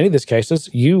in many of these cases,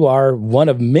 you are one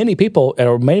of many people,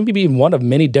 or maybe even one of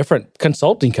many different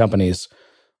consulting companies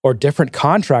or different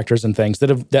contractors and things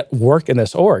that work in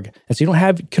this org. And so you don't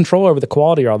have control over the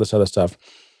quality or all this other stuff.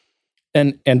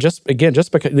 And just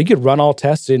because you could run all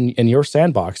tests in your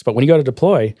sandbox, but when you go to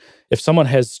deploy, if someone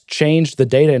has changed the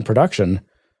data in production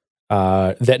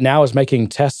that now is making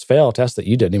tests fail, tests that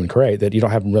you didn't even create, that you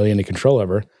don't have really any control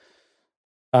over,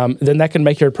 then that can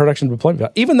make your production deployment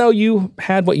fail, even though you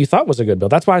had what you thought was a good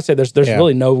build. That's why I say there's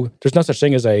really no such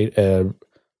thing as a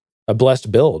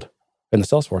blessed build in the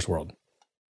Salesforce world.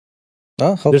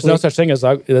 Well, there's no such thing as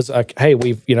like, hey,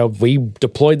 we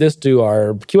deployed this to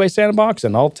our QA sandbox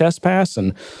and all tests pass,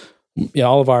 and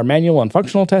all of our manual and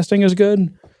functional testing is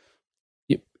good.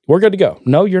 We're good to go.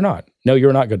 No, you're not. No,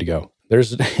 you're not good to go.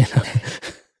 There's.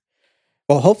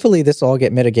 Well, hopefully this will all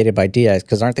get mitigated by DX,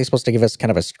 because aren't they supposed to give us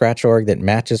kind of a scratch org that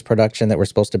matches production that we're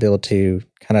supposed to be able to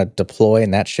kind of deploy,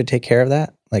 and that should take care of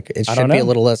that? Like it should be a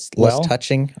little less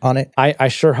touching on it. I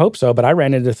sure hope so, but I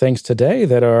ran into things today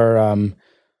that are.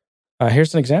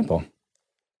 Here's an example.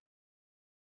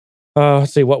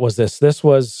 Let's see, what was this? This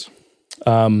was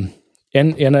in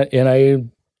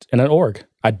an org.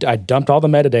 I dumped all the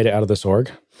metadata out of this org.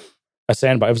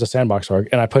 It was a sandbox org,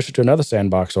 and I pushed it to another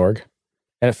sandbox org,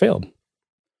 and it failed.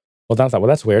 Well, then I thought,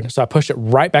 that's weird. So I pushed it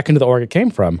right back into the org it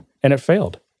came from, and it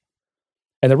failed.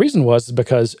 And the reason was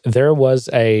because there was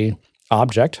a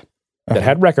object that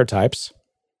had record types,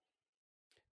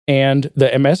 and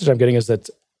the message I'm getting is that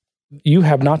you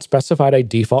have not specified a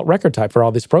default record type for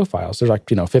all these profiles. There's like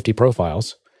 50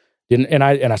 profiles, so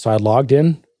I logged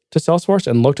in to Salesforce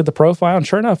and looked at the profile, and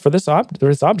sure enough, for this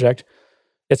object,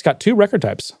 it's got 2 record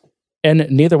types, and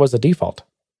neither was the default.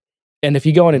 And if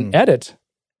you go in and edit.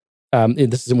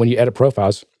 This is when you edit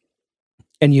profiles,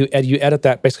 and you edit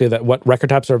that basically that what record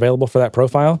types are available for that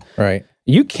profile. Right.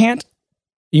 You can't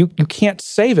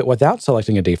save it without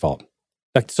selecting a default.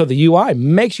 So the UI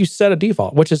makes you set a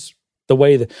default, which is the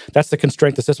way that's the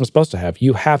constraint the system's supposed to have.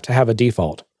 You have to have a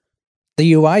default.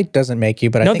 The UI doesn't make you,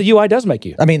 but the UI does make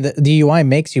you. I mean, the UI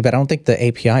makes you, but I don't think the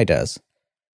API does.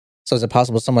 So is it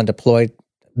possible someone deployed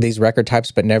these record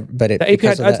types, but never? But the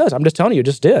API does. I'm just telling you, it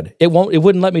just did. It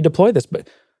wouldn't let me deploy this, but.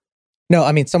 No,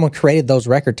 I mean, someone created those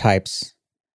record types,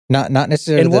 not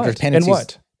necessarily their dependencies. In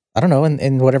what? I don't know,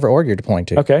 in whatever org you're deploying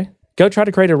to. Okay. Go try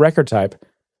to create a record type,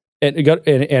 and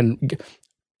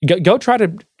go try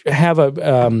to have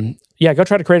go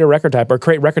try to create a record type or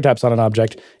create record types on an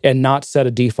object and not set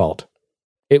a default.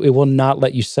 It will not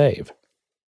let you save.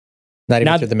 Not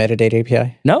even through the metadata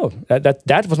API? No,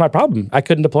 that was my problem. I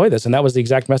couldn't deploy this, and that was the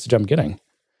exact message I'm getting.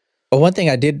 Well, one thing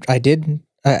I did.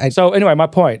 So anyway, my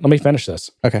point. Let me finish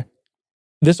this. Okay.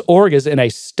 This org is in a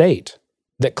state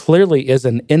that clearly is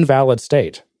an invalid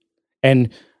state. And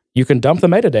you can dump the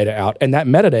metadata out, and that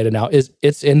metadata now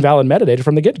it's invalid metadata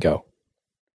from the get-go.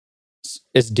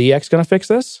 Is DX going to fix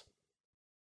this?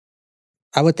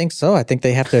 I would think so. I think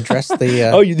they have to address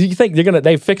the... you think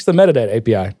they fixed the metadata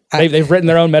API? They've written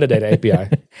their own metadata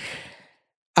API.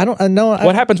 I don't know.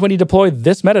 What happens when you deploy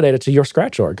this metadata to your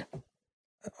scratch org?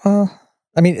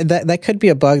 I mean, that could be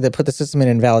a bug that put the system in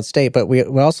an invalid state, but we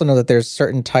also know that there's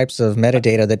certain types of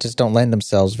metadata that just don't lend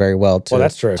themselves very well to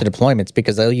deployments,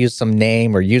 because they'll use some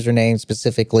name or username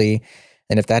specifically,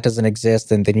 and if that doesn't exist,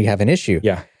 then you have an issue.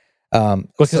 Yeah.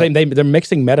 Because they're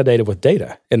mixing metadata with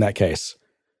data in that case.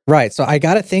 Right. So I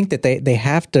got to think that they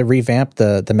have to revamp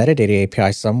the metadata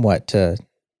API somewhat to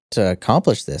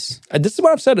accomplish this. This is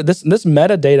what I've said. This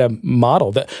metadata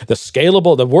model,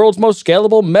 the world's most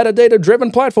scalable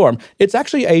metadata-driven platform, it's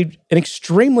actually an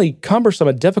extremely cumbersome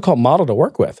and difficult model to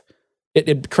work with.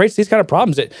 It creates these kind of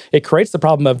problems. It creates the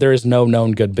problem of there is no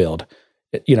known good build,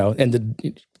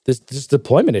 and this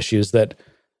deployment issues that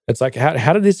it's like,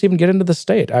 how did this even get into the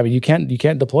state? I mean, you can't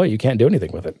deploy it. You can't do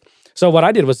anything with it. So what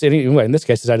I did was, anyway, in this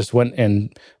case, is I just went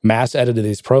and mass edited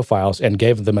these profiles and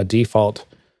gave them a default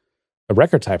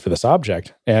record type for this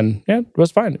object, and it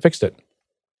was fine. It fixed it.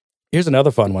 Here's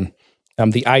another fun one.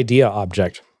 The idea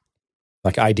object,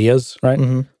 like ideas, right?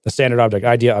 Mm-hmm. The standard object,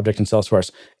 idea object in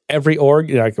Salesforce. Every org,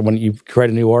 like when you create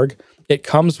a new org, it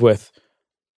comes with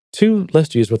 2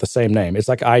 list views with the same name. It's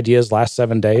like ideas last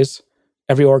 7 days.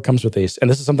 Every org comes with these, and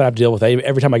this is something I have to deal with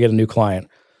every time I get a new client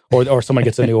or someone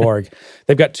gets a new org.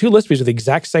 They've got 2 list views with the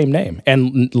exact same name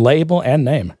and label and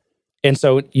name. And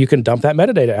so you can dump that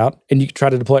metadata out, and you can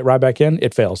try to deploy it right back in.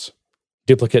 It fails.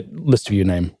 Duplicate list view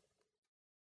name.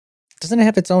 Doesn't it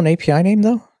have its own API name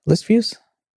though? List views?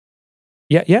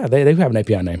 Yeah, they have an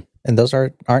API name, and those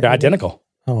aren't identical.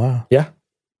 Oh wow. Yeah.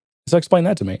 So explain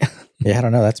that to me. Yeah, I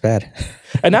don't know. That's bad.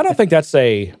 And I don't think that's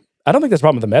a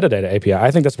problem with the metadata API.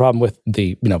 I think that's a problem with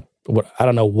the I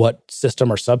don't know what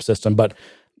system or subsystem, but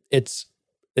it's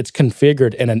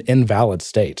configured in an invalid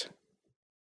state.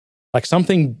 Like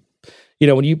something.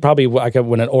 When you probably, like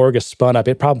when an org is spun up,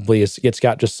 it's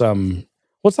got just some,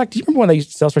 do you remember when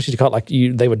Salesforce used to call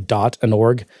it, they would dot an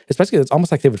org? It's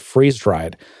almost like they would freeze dry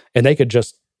it, and they could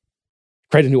just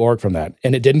create a new org from that.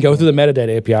 And it didn't go through the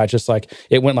metadata API. It's just like,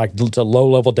 it went to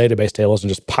low-level database tables and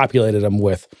just populated them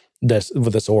with this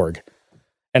org.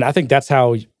 And I think that's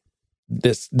how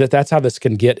this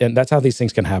can get, and that's how these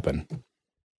things can happen.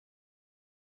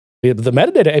 The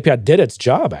metadata API did its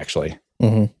job, actually.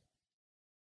 Mm-hmm.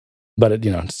 but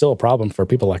it's still a problem for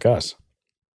people like us.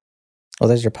 Well,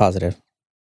 there's your positive.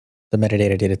 The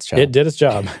metadata did its job. It did its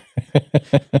job.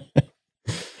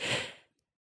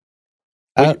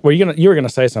 You were gonna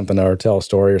say something or tell a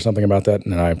story or something about that,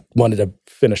 and I wanted to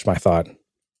finish my thought.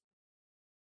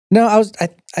 No,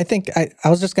 I think I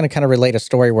was just going to kind of relate a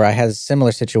story where I had a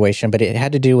similar situation, but it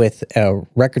had to do with a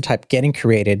record type getting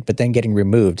created, but then getting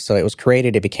removed. So it was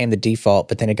created, it became the default,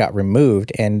 but then it got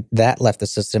removed, and that left the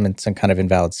system in some kind of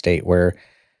invalid state where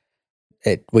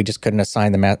we just couldn't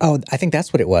assign the math. Oh, I think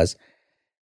that's what it was.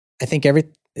 I think it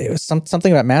was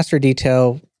something about master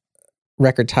detail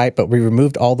record type, but we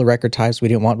removed all the record types. We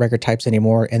didn't want record types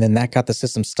anymore, and then that got the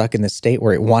system stuck in this state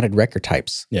where it wanted record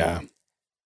types. Yeah.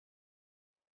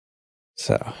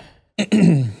 So, I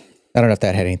don't know if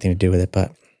that had anything to do with it,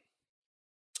 but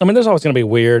I mean, there's always going to be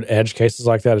weird edge cases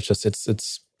like that. It's just, it's.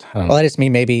 I don't know. Well, I just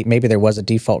mean maybe there was a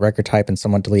default record type and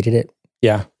someone deleted it.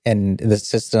 Yeah, and the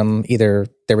system either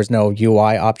there was no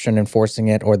UI option enforcing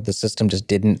it, or the system just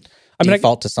didn't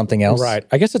default to something else. Right.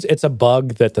 I guess it's a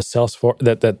bug that the Salesforce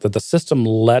that the system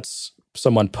lets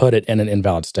someone put it in an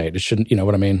invalid state. It shouldn't. You know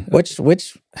what I mean? Which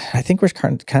I think we're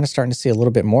kind of starting to see a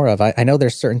little bit more of. I know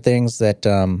there's certain things that.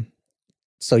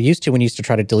 So used to when you used to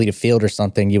try to delete a field or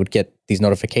something, you would get these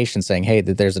notifications saying, "Hey,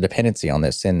 there's a dependency on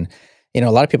this," and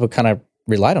a lot of people kind of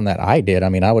relied on that. I did. I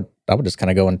mean, I would just kind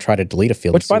of go and try to delete a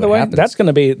field. Which, by the way, happens. that's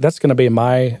going to be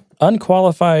my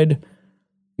unqualified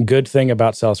good thing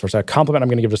about Salesforce. A compliment I'm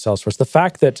going to give to Salesforce: the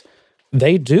fact that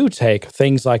they do take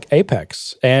things like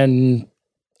Apex and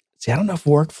see. I don't know if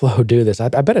Workflow do this. I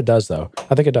bet it does, though.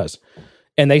 I think it does,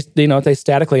 and they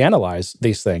statically analyze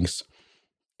these things.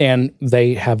 And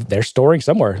they're storing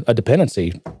somewhere a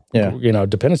dependency,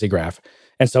 dependency graph.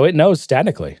 And so it knows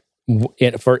statically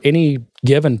for any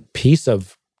given piece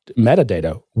of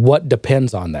metadata, what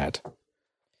depends on that.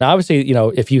 Now, obviously,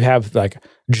 if you have like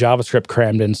JavaScript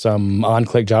crammed in some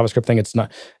on-click JavaScript thing,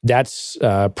 that's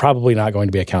probably not going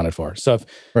to be accounted for. So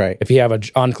if you have an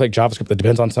on-click JavaScript that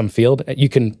depends on some field, you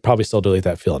can probably still delete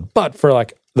that field. But for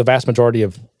like the vast majority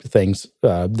of things,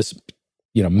 this,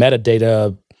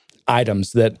 metadata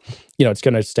items that it's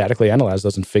going to statically analyze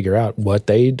those and figure out what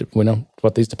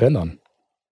what these depend on,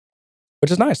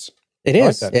 which is nice. It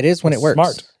is. It is when it works.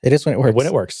 Smart. It is when it works. When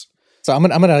it works. So I'm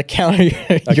gonna counter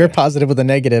your positive with a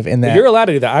negative in that you're allowed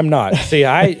to do that. I'm not. See,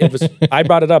 I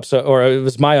brought it up, or it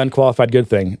was my unqualified good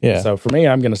thing. Yeah. So for me,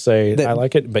 I'm going to say I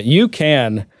like it, but you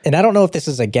can. And I don't know if this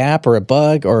is a gap or a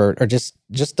bug or just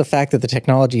the fact that the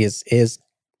technology is.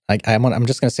 I'm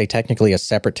just going to say technically a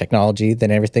separate technology than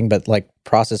everything, but like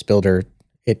Process Builder,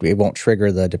 it won't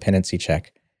trigger the dependency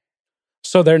check.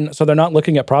 So they're not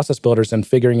looking at Process Builders and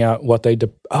figuring out what they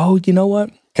you know what?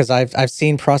 Because I've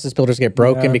seen Process Builders get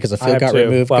broken because a field got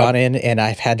removed, gone in, and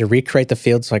I've had to recreate the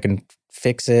field so I can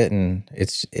fix it, and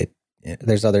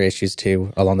there's other issues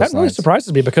too along those lines. That really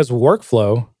surprises me because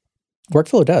Workflow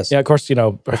does. Yeah, of course,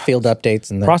 the field updates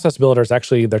and Process Builders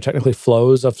actually, they're technically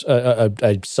flows of a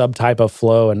subtype of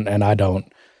flow, and I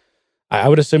don't. I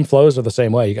would assume flows are the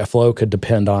same way. A flow could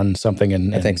depend on something,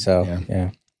 and I think so.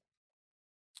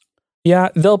 Yeah,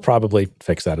 they'll probably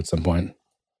fix that at some point.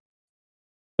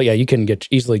 But yeah, you can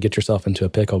easily get yourself into a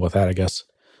pickle with that, I guess.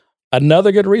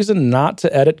 Another good reason not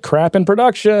to edit crap in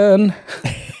production.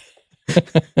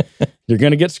 You're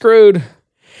going to get screwed.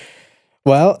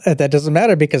 Well, that doesn't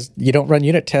matter because you don't run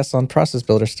unit tests on Process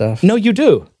Builder stuff. No, you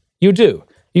do. You do.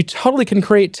 You totally can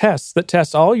create tests that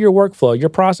test all your workflow, your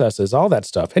processes, all that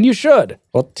stuff. And you should.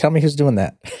 Well, tell me who's doing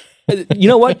that. You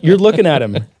know what? You're looking at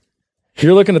him.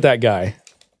 You're looking at that guy.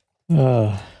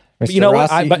 Mr. You know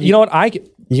Rossi, what? You know what?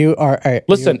 You are.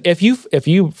 Listen, if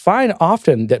you find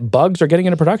often that bugs are getting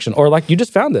into production, or like you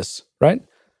just found this, right?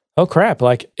 Oh crap!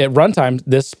 Like at runtime,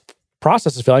 this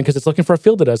process is failing because it's looking for a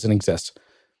field that doesn't exist.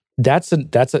 That's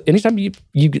anytime you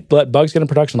let bugs get in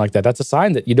production like that, that's a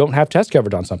sign that you don't have test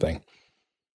coverage on something.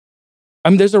 I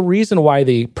mean, there's a reason why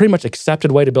the pretty much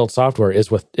accepted way to build software is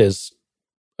with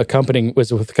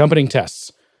accompanying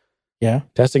tests. Yeah.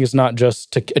 Testing is not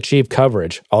just to achieve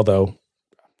coverage, although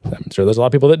I'm sure there's a lot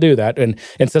of people that do that and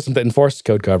systems that enforce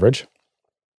code coverage.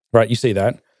 Right? You see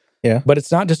that. Yeah. But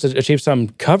it's not just to achieve some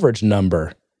coverage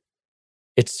number.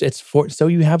 It's for so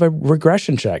you have a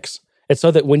regression checks. It's so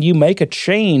that when you make a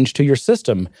change to your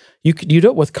system, you do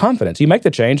it with confidence. You make the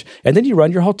change and then you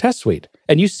run your whole test suite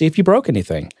and you see if you broke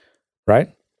anything, right?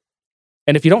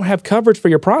 And if you don't have coverage for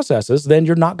your processes, then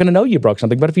you're not going to know you broke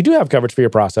something. But if you do have coverage for your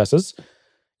processes,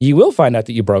 you will find out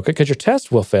that you broke it because your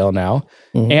test will fail now,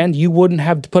 and you wouldn't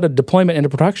have to put a deployment into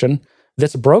production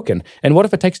that's broken. And what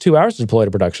if it takes 2 hours to deploy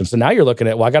to production? So now you're looking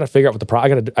at, well, I got to figure out what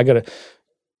I got to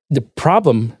the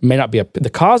problem may not be the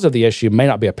cause of the issue may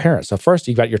not be apparent. So first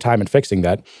you've got your time in fixing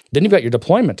that. Then you've got your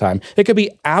deployment time. It could be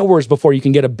hours before you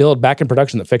can get a build back in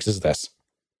production that fixes this.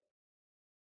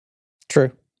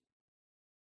 True.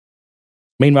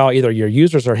 Meanwhile, either your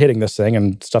users are hitting this thing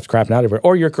and stuff's crapping out everywhere,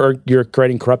 or you're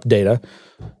creating corrupt data.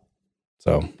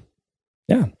 So,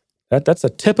 yeah, that's a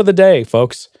tip of the day,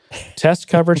 folks. Test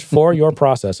coverage for your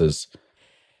processes.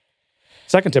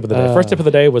 Second tip of the day. First tip of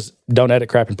the day was don't edit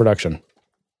crap in production.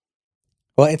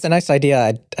 Well, it's a nice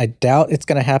idea. I doubt it's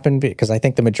going to happen because I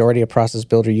think the majority of process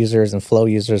builder users and flow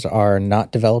users are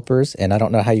not developers, and I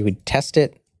don't know how you would test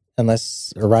it or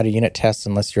write a unit test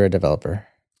unless you're a developer.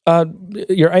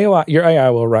 Your AI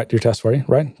will write your test for you,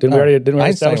 right? Didn't we already Einstein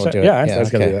establish will that? do it. Yeah,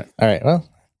 Einstein's going to do that. All right. Well,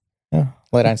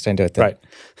 let Einstein do it then. Right.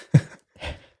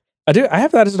 I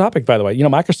have that as a topic, by the way.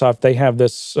 Microsoft, they have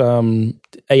this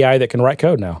AI that can write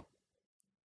code now.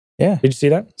 Yeah. Did you see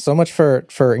that? So much for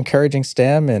encouraging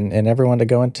STEM and everyone to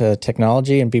go into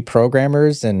technology and be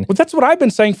programmers. And well, that's what I've been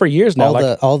saying for years now.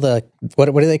 All the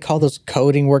what do they call those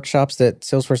coding workshops that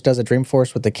Salesforce does at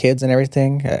Dreamforce with the kids and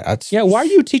everything? Why are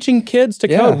you teaching kids to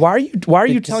code? Why are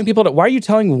you telling people why are you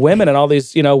telling women and all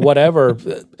these, whatever,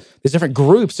 these different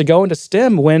groups to go into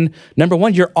STEM when, number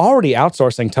one, you're already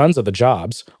outsourcing tons of the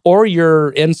jobs, or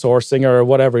you're insourcing or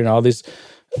whatever, all these,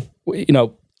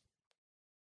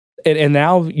 And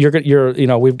now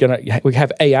we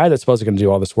have AI that's supposed to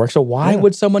do all this work. So why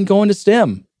would someone go into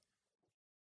STEM?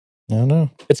 I don't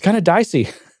know. It's kind of dicey.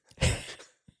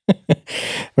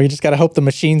 We just got to hope the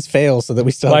machines fail so that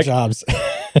we still have jobs.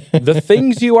 The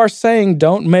things you are saying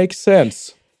don't make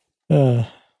sense. No,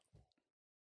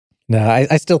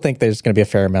 I still think there's going to be a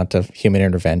fair amount of human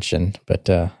intervention, but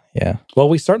yeah. Well,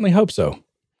 we certainly hope so.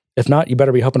 If not, you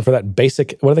better be hoping for that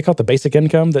basic. What do they call it? The basic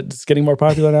income that's getting more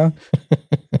popular now,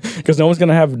 because no one's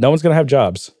gonna have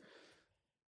jobs.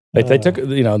 They took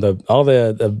all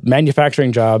the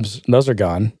manufacturing jobs; those are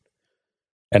gone,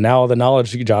 and now all the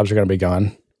knowledge jobs are going to be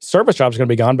gone. Service jobs are going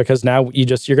to be gone because now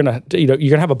you're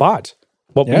gonna have a bot.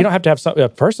 Well, you don't have to have a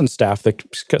person staff that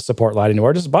support Light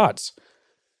anymore; just bots,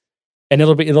 and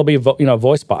it'll be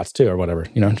voice bots too or whatever.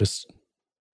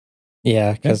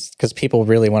 Yeah, because people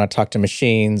really want to talk to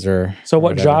machines or. So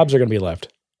what jobs are going to be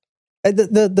left?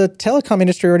 The telecom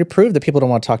industry already proved that people don't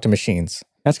want to talk to machines.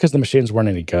 That's because the machines weren't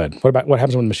any good. What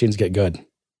happens when the machines get good?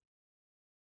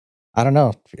 I don't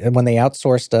know. When they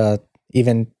outsourced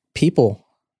even people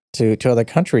to other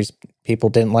countries, people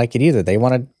didn't like it either. They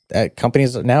wanted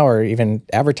companies now are even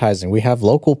advertising. We have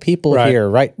local people here,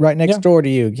 right next door to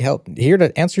you, here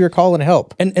to answer your call and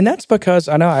help. And that's because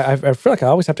I know I feel like I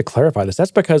always have to clarify this.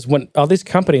 That's because when all these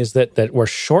companies that were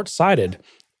short-sighted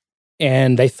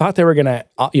and they thought they were going to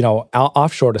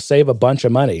offshore to save a bunch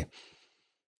of money,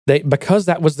 because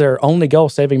that was their only goal,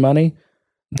 saving money,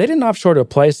 they didn't offshore to a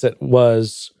place that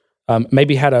was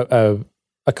maybe had a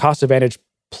cost advantage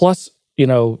plus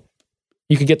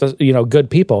you could get the good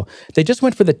people. They just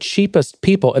went for the cheapest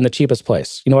people in the cheapest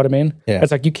place. You know what I mean? Yeah. It's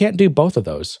like you can't do both of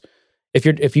those. If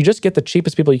you just get the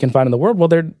cheapest people you can find in the world, well,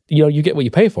 they're you get what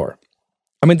you pay for.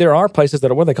 I mean, there are places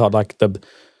that are what are they called, like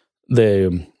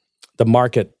the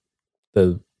market.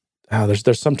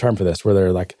 There's some term for this where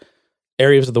they're like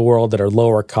areas of the world that are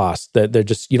lower cost. That they're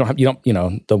just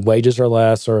the wages are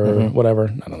less or whatever.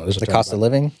 I don't know. There's the cost of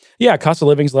living. Yeah, cost of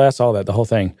living's less. All that, the whole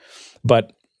thing,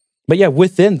 But yeah,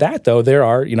 within that though, there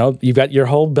are you've got your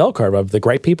whole bell curve of the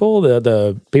great people,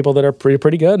 the people that are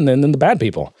pretty good, and then the bad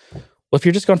people. Well, if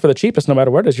you're just going for the cheapest, no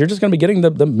matter where it is, you're just going to be getting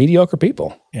the mediocre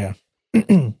people. Yeah.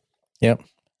 Yep.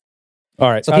 All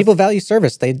right. So people value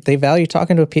service. They value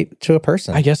talking to a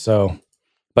person. I guess so.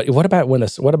 But what about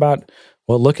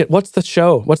look at what's the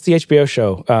show? What's the HBO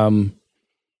show?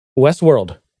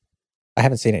 Westworld. I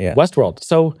haven't seen it yet. Westworld.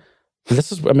 So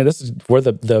this is where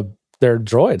they're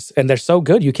droids, and they're so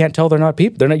good you can't tell they're not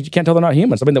people. You can't tell they're not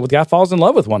humans. I mean, the guy falls in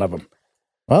love with one of them.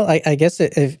 Well, I guess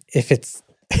if it's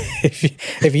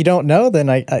if you don't know, then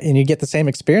and you get the same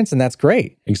experience, and that's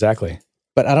great. Exactly.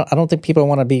 But I don't think people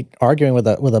want to be arguing with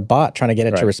a bot trying to get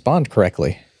it to respond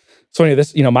correctly. So anyway,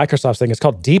 this Microsoft's thing is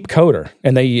called Deep Coder,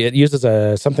 and it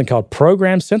uses something called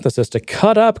program synthesis to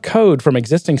cut up code from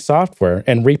existing software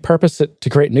and repurpose it to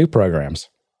create new programs.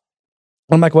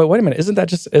 I'm like, wait a minute, isn't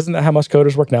that how most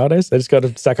coders work nowadays? They just go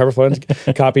to Stack Overflow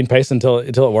and copy and paste until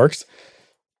it works.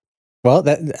 Well,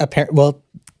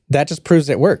 that just proves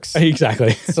it works.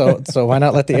 Exactly. So why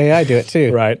not let the AI do it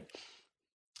too? Right.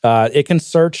 It can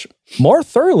search more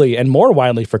thoroughly and more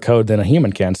widely for code than a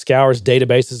human can. Scours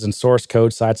databases and source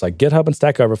code sites like GitHub and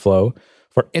Stack Overflow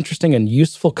for interesting and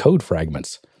useful code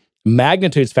fragments.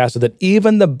 Magnitudes faster than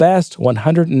even the best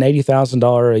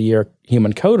 $180,000 a year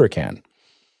human coder can.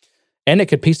 And it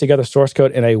could piece together source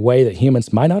code in a way that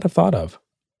humans might not have thought of.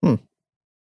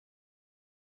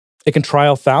 It can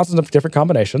trial thousands of different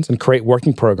combinations and create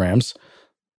working programs.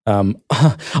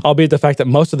 Albeit the fact that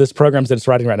most of these programs that it's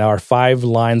writing right now are 5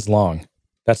 lines long.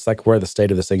 That's like where the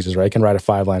state of this thing is, right? It can write a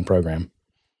 5-line program.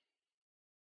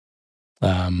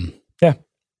 Yeah.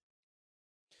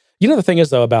 You know, the thing is,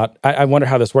 though, about, I wonder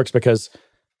how this works, because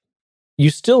you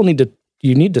still need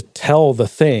to tell the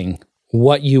thing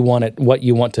what you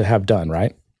want to have done,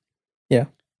 right? Yeah.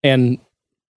 And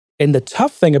the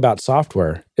tough thing about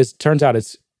software is, it turns out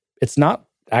it's not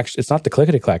the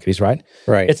clickety-clackities, right?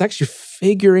 Right. It's actually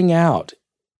figuring out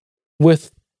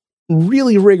with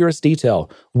really rigorous detail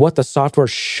what the software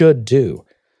should do,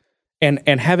 and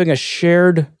having a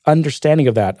shared understanding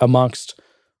of that amongst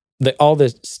all the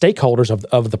stakeholders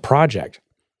of the project.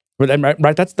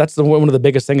 Right? That's one of the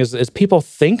biggest things is people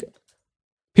think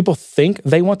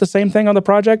they want the same thing on the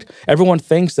project. Everyone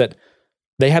thinks that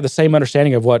they have the same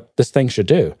understanding of what this thing should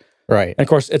do. Right. And of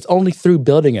course, it's only through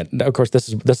building it. Of course, this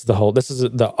is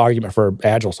the argument for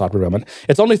agile software development.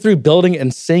 It's only through building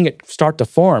and seeing it start to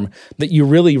form that you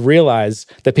really realize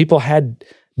that people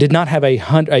did not have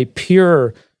a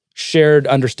pure shared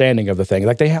understanding of the thing.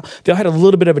 Like they had a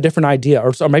little bit of a different idea,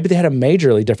 or maybe they had a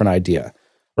majorly different idea,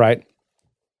 right?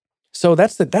 So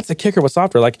that's the kicker with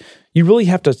software. Like, you really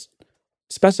have to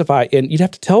specify, and you'd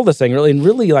have to tell this thing really in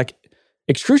really like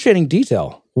excruciating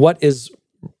detail what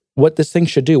this thing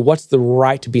should do, what's the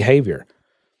right behavior.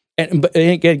 And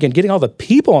again, getting all the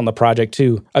people on the project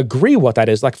to agree what that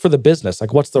is, like for the business,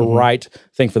 like what's the right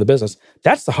thing for the business.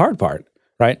 That's the hard part,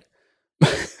 right?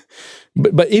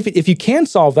 But if you can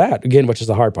solve that, again, which is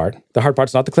the hard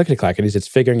part's not the clickety-clackities, it's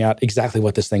figuring out exactly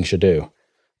what this thing should do.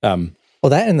 Well,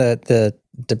 that and the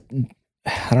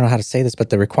I don't know how to say this, but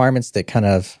the requirements that kind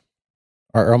of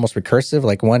are almost recursive,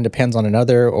 like one depends on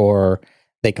another, or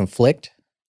they conflict.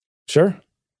 Sure.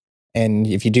 And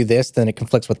if you do this, then it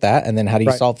conflicts with that. And then how do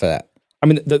you solve for that? I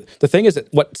mean, the thing is that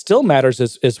what still matters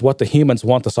is what the humans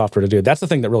want the software to do. That's the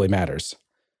thing that really matters.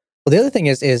 Well, the other thing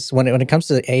is when it comes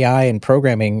to AI and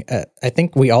programming, I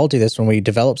think we all do this when we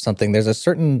develop something. There's a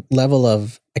certain level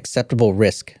of acceptable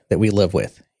risk that we live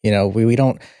with. You know, we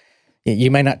don't, you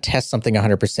might not test something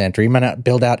 100%, or you might not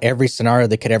build out every scenario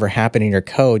that could ever happen in your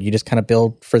code. You just kind of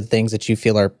build for the things that you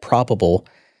feel are probable.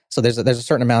 So there's a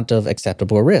certain amount of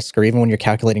acceptable risk, or even when you're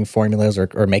calculating formulas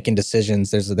or making decisions,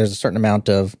 there's a certain amount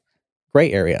of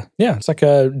gray area. Yeah, it's like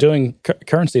doing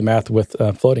currency math with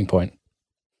a floating point.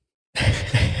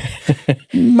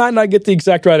 Might not get the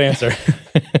exact right answer.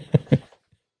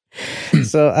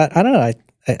 So I don't know.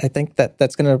 I think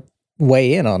that's going to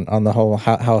weigh in on the whole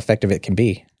how effective it can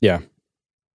be. Yeah.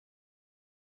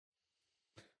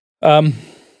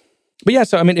 But yeah,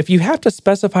 so I mean, if you have to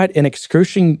specify it in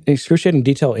excruciating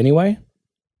detail anyway,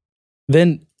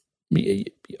 then you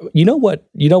know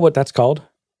what that's called?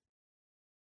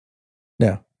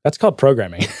 No, that's called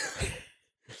programming.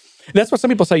 That's what some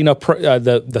people say. You know,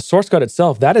 the source code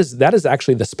itself, that is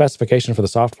actually the specification for the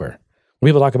software. When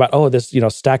people talk about, this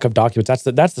stack of documents,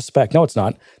 that's the spec. No, it's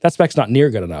not. That spec's not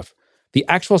near good enough. The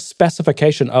actual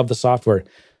specification of the software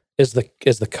is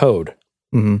the code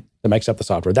that makes up the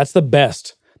software. That's the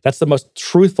best. That's the most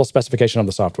truthful specification of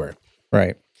the software.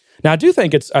 Right. Now, I do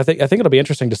think I think it'll be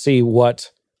interesting to see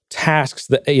what tasks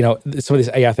that some of these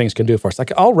AI things can do for us.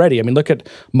 Like already, I mean, look at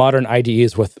modern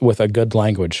IDEs with a good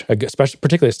language, especially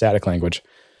particularly a static language.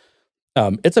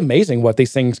 It's amazing what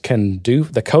these things can do.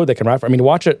 The code they can write. I mean,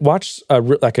 watch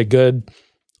like a good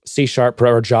C#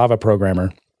 or Java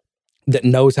programmer that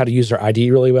knows how to use their IDE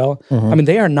really well. I mean,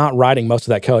 they are not writing most of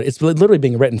that code. It's literally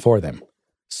being written for them.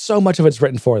 So much of it's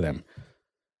written for them,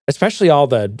 especially all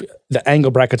the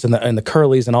angle brackets and the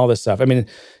curlies and all this stuff. I mean,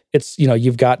 it's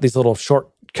you've got these little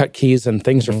shortcut keys and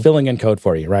things are filling in code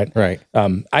for you, right? Right.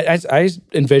 I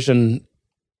envision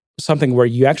something where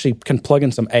you actually can plug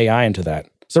in some AI into that.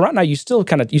 So right now you still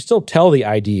tell the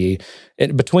IDE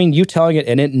between you telling it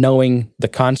and it knowing the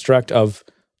construct of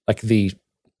like the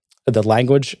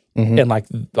language and like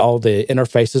all the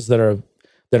interfaces that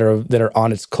are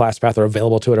on its class path or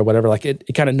available to it or whatever. Like it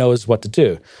kind of knows what to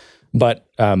do, but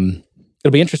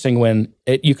it'll be interesting when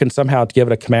you can somehow give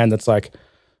it a command that's like,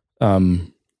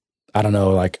 I don't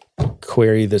know, like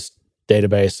query this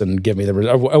database and give me the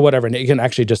or whatever, and it can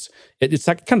actually it's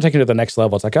like kind of taking it to the next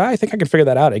level. It's like, I think I can figure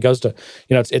that out. It goes to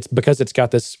it's because it's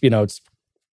got this it's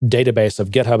database of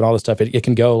GitHub and all this stuff. It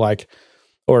can go like,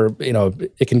 or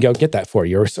it can go get that for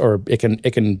you, or it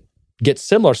can get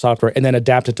similar software and then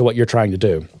adapt it to what you're trying to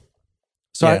do.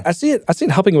 So yeah. I see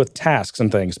it helping with tasks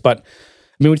and things. But I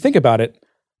mean, when you think about it,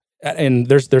 and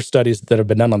there's studies that have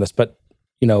been done on this, but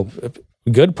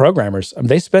good programmers,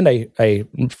 they spend a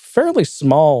fairly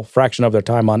small fraction of their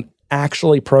time on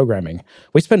actually programming.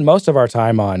 We spend most of our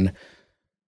time on,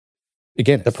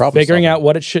 again, the problem figuring solving. out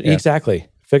what it should exactly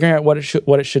figuring out what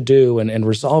it should do, and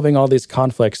resolving all these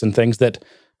conflicts and things that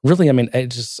really, I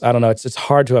don't know. It's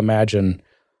hard to imagine.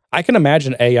 I can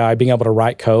imagine AI being able to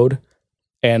write code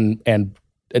and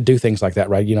do things like that,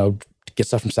 right? Get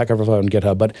stuff from Stack Overflow and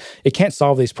GitHub, but it can't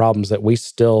solve these problems that we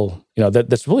still, that's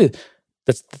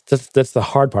the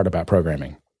hard part about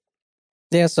programming.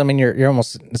 Yeah, so I mean, you're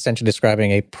almost essentially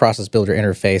describing a process builder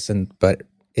interface, but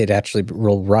it actually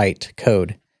will write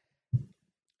code.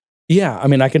 Yeah, I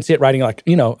mean, I can see it writing like,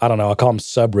 I don't know, I'll call them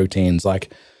subroutines.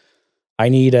 Like, I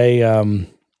need a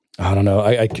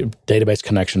database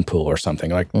connection pool or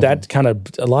something like that. Kind of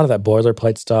a lot of that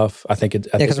boilerplate stuff. I think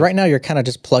because right now you're kind of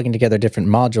just plugging together different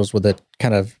modules with a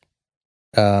kind of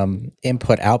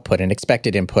input output and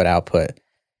expected input output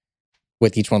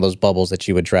with each one of those bubbles that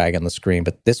you would drag on the screen.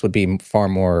 But this would be far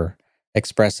more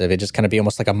expressive. It just kind of be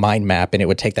almost like a mind map, and it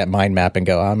would take that mind map and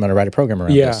go, I'm going to write a program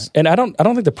around this. Yeah, and I don't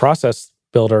think the process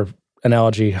builder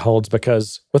analogy holds,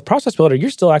 because with process builder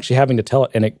you're still actually having to tell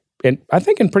it, and I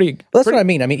think in pretty. Well, that's what I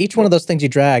mean. I mean, each one of those things you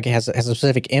drag has a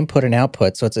specific input and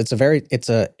output, so it's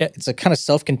a kind of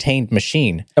self-contained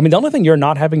machine. I mean, the only thing you're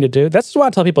not having to do. That's why I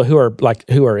tell people who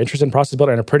are interested in process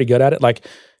builder and are pretty good at it, like,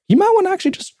 you might want to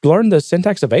actually just learn the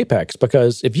syntax of Apex,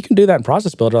 because if you can do that in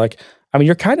process builder, like, I mean,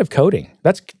 you're kind of coding.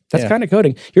 That's kind of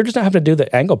coding. You're just not having to do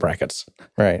the angle brackets,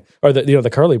 right? Or the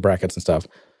curly brackets and stuff.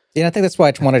 Yeah, I think that's why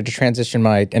I wanted to transition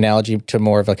my analogy to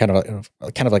more of a kind of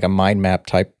like a mind map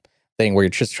type thing, where you're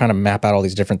just trying to map out all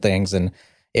these different things, and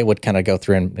it would kind of go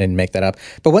through and make that up.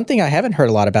 But one thing I haven't heard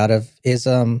a lot about is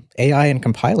AI and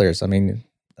compilers. I mean,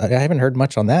 I haven't heard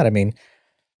much on that. I mean,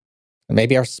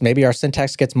 maybe our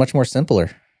syntax gets much more simpler,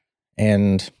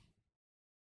 and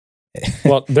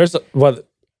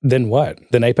then what?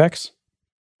 Then Apex?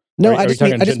 No, I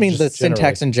just mean the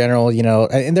syntax in general,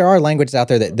 and there are languages out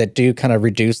there that do kind of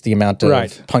reduce the amount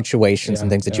of punctuations and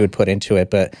things that you would put into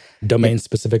it, but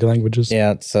domain-specific languages.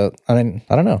 Yeah, so I mean,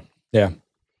 I don't know. Yeah,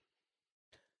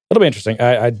 it'll be interesting.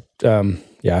 I think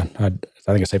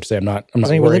it's safe to say I'm not. I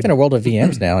mean, we live in a world of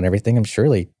VMs now and everything. I'm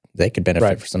surely they could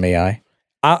benefit from some AI.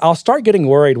 I'll start getting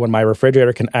worried when my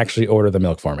refrigerator can actually order the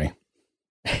milk for me.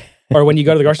 Or when you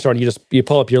go to the grocery store and you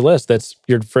pull up your list, that's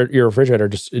your refrigerator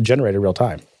just generated real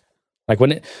time. Like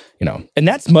when and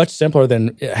that's much simpler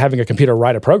than having a computer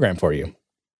write a program for you.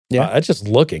 Yeah, it's just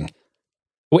looking.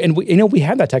 And we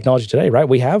have that technology today, right?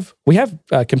 We have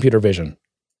computer vision.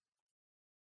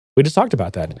 We just talked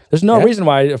about that. There's no reason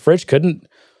why a fridge couldn't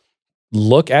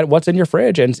look at what's in your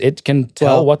fridge, and it can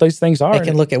tell what those things are. It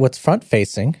can look at what's front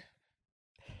facing.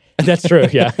 That's true.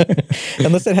 Yeah,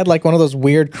 unless it had like one of those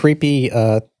weird, creepy,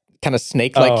 kind of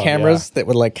snake-like cameras that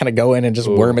would like kind of go in and just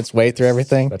worm its way through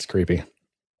everything. That's creepy.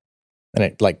 And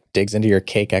it like digs into your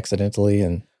cake accidentally.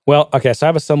 And well, okay, so I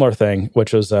have a similar thing,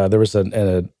 which was there was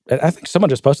I think someone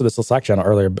just posted this to the Slack channel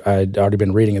earlier. I'd already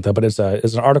been reading it though, but it's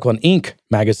an article in Inc.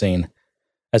 magazine,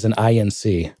 as an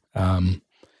INC.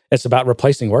 It's about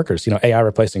replacing workers, AI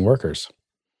replacing workers.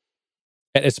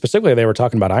 And specifically, they were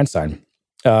talking about Einstein.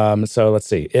 So let's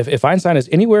see. If Einstein is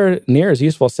anywhere near as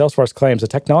useful as Salesforce claims, the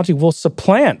technology will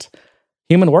supplant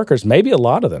human workers, maybe a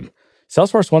lot of them.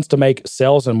 Salesforce wants to make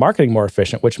sales and marketing more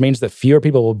efficient, which means that fewer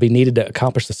people will be needed to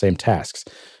accomplish the same tasks.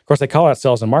 Of course, they call it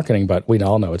sales and marketing, but we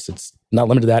all know it's not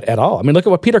limited to that at all. I mean, look at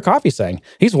what Peter Coffey's saying.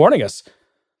 He's warning us.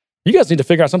 You guys need to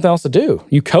figure out something else to do,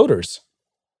 you coders.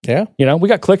 Yeah. We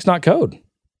got clicks, not code.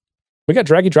 We got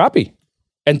draggy droppy.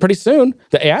 And pretty soon,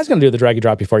 the AI is going to do the draggy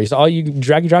droppy for you. So all you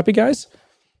draggy droppy guys,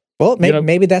 well,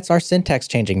 maybe that's our syntax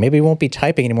changing. Maybe we won't be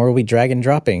typing anymore. We'll be drag and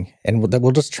dropping, and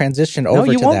we'll just transition over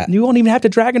to that. You won't even have to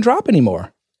drag and drop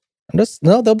anymore.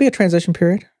 There'll be a transition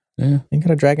period. Yeah, you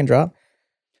gotta drag and drop,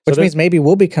 which means maybe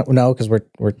we'll become because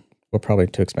we're probably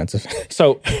too expensive.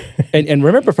 So, and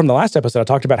remember from the last episode, I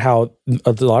talked about how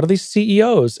a lot of these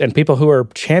CEOs and people who are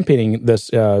championing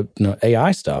this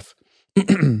AI stuff.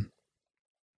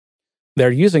 They're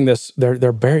using this.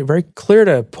 They're very, very clear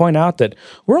to point out that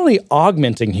we're only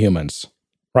augmenting humans,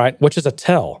 right? Which is a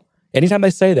tell. Anytime they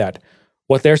say that,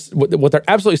 what they're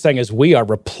absolutely saying is we are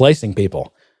replacing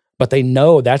people. But they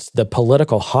know that's the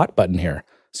political hot button here.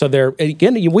 So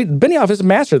Benioff is a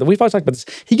master that we've always talked about this.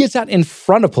 He gets out in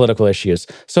front of political issues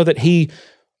so that he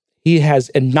has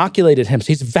inoculated himself.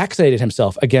 He's vaccinated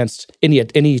himself against any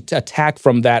attack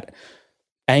from that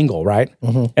angle, right?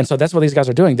 Mm-hmm. And so that's what these guys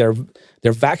are doing. They're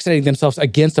vaccinating themselves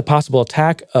against a possible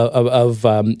attack of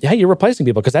hey, you're replacing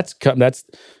people, because that's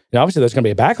obviously there's going to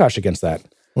be a backlash against that.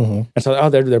 Mm-hmm. And so,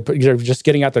 they're just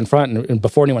getting out there in front, and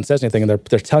before anyone says anything, and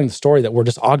they're telling the story that we're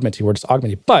just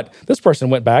augmenting. But this person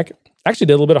went back, actually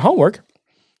did a little bit of homework,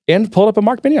 and pulled up a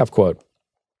Mark Benioff quote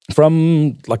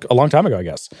from like a long time ago, I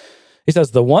guess. He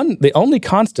says, the only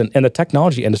constant in the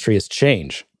technology industry is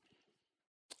change.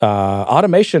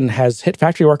 Automation has hit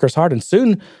factory workers hard, and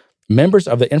soon members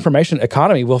of the information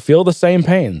economy will feel the same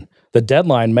pain. The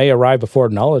deadline may arrive before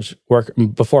most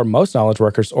knowledge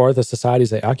workers or the societies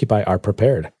they occupy are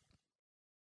prepared.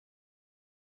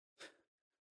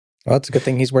 Well, it's a good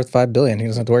thing he's worth $5 billion. He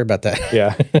doesn't have to worry about that.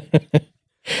 Yeah.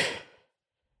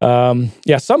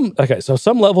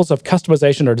 Some levels of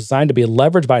customization are designed to be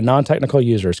leveraged by non-technical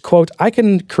users. Quote, I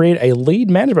can create a lead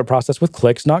management process with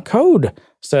clicks, not code,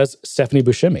 says Stephanie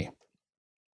Buscemi.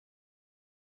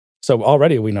 So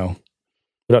already we know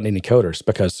we don't need any coders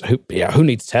because who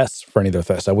needs tests for any of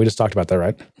this? So we just talked about that,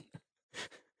 right?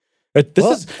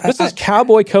 This is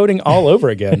cowboy coding all over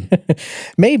again.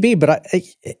 Maybe, but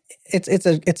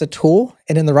it's a tool,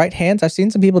 and in the right hands, I've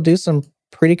seen some people do some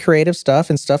pretty creative stuff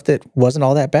and stuff that wasn't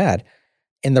all that bad.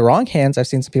 In the wrong hands, I've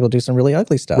seen some people do some really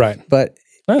ugly stuff. Right. But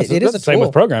it is the same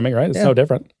with programming, right? It's no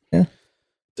different.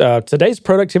 Yeah. Today's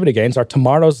productivity gains are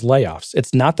tomorrow's layoffs.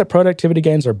 It's not that productivity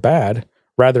gains are bad.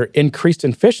 Rather, increased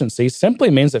efficiency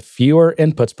simply means that fewer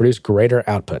inputs produce greater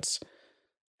outputs.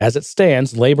 As it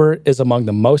stands, labor is among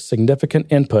the most significant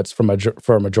inputs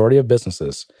for a majority of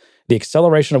businesses. The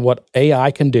acceleration of what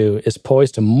AI can do is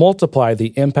poised to multiply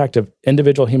the impact of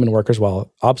individual human workers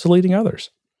while obsoleting others.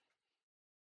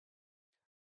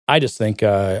 I just think,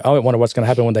 I wonder what's going to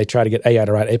happen when they try to get AI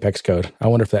to write Apex code. I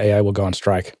wonder if the AI will go on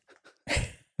strike.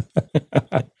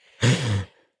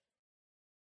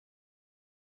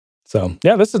 So,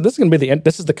 yeah, this is going to be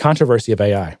this is the controversy of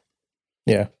AI.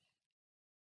 Yeah.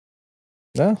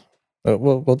 No.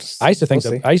 We'll just. I used to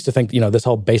think, this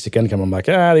whole basic income. I'm like,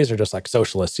 these are just like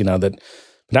socialists, that. But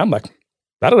now I'm like,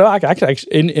 I don't know. I can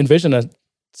actually envision a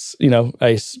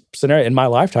scenario in my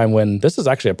lifetime when this is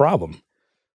actually a problem,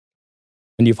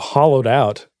 and you've hollowed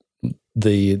out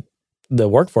the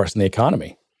workforce and the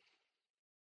economy.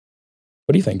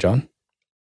 What do you think, John?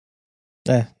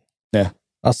 Yeah.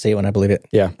 I'll see it when I believe it.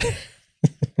 Yeah.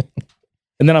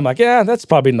 And then I'm like, that's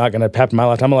probably not going to happen in my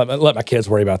lifetime. I'm going to let my kids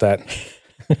worry about that.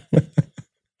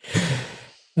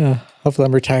 Hopefully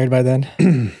I'm retired by then.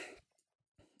 Do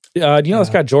you know this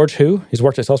guy, George Hu? He's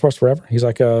worked at Salesforce forever. He's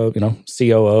like a,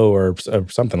 COO or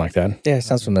something like that. Yeah,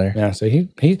 sounds familiar. Yeah, so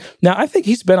he now I think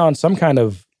he's been on some kind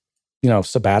of,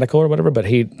 sabbatical or whatever, but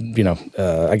he,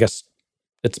 I guess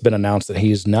it's been announced that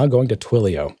he's now going to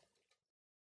Twilio.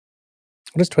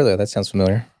 What is Twilio? That sounds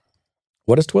familiar.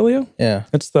 What is Twilio? Yeah.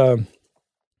 It's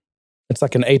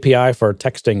like an API for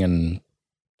texting and,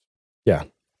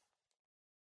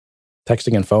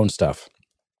 texting and phone stuff.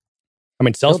 I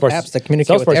mean, Salesforce apps that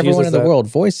communicate with everyone in the world,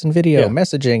 voice and video,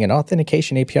 messaging, and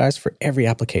authentication APIs for every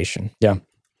application. Yeah.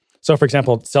 So, for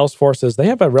example, Salesforce they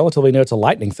have a relatively new. It's a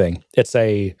Lightning thing. It's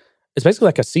basically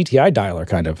like a CTI dialer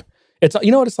kind of. It's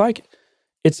what it's like.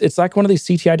 It's like one of these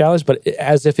CTI dialers, but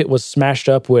as if it was smashed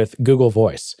up with Google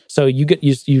Voice. So you get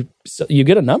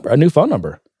a number, a new phone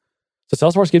number. So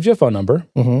Salesforce gives you a phone number,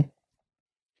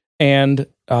 and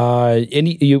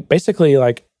you basically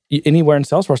like. Anywhere in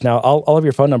Salesforce now, all of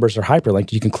your phone numbers are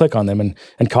hyperlinked. You can click on them and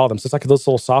call them. So it's like this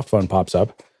little soft phone pops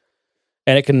up,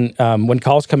 and it can when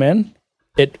calls come in,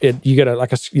 you get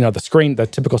the screen, the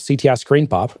typical CTI screen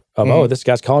pop of this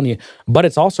guy's calling you, but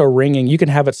it's also ringing. You can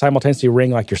have it simultaneously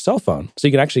ring like your cell phone, so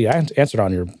you can actually answer it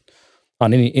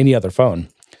on any other phone.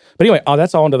 But anyway,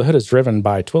 that's all under the hood is driven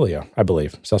by Twilio, I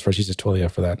believe. Salesforce uses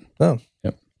Twilio for that. Oh,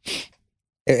 yep.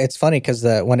 It's funny because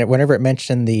whenever it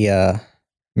mentioned the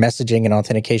messaging and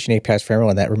authentication APIs for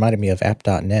everyone, that reminded me of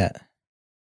app.net.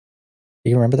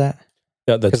 Do you remember that?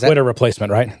 The Twitter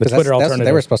replacement, right? The Twitter alternative. That's what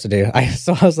they were supposed to do.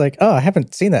 So I was like, I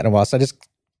haven't seen that in a while. So I just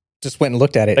went and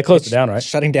looked at it. They closed it down, right?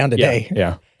 Shutting down today.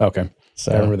 Yeah. Okay.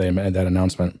 So I remember they made that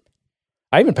announcement.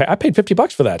 I paid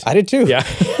 $50 for that. I did too. Yeah.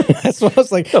 That's what I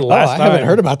was like. I haven't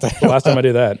heard about that. The last time I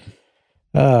do that.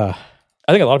 I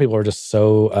think a lot of people were just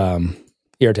so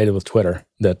irritated with Twitter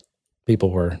that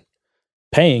people were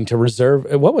paying to reserve.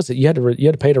 What was it? You had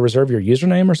to pay to reserve your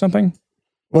username or something?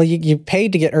 Well, you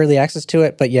paid to get early access to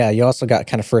it, but you also got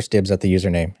kind of first dibs at the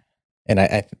username. And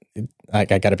I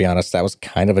got to be honest, that was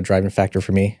kind of a driving factor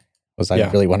for me. I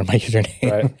really wanted my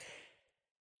username.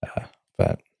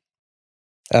 Right.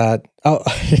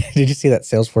 Did you see that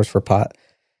Salesforce for pot?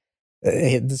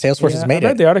 Salesforce has made it. I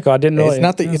read the article. I didn't really.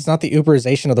 It's not the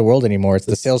Uberization of the world anymore. It's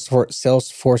the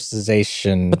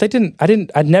Salesforceization. But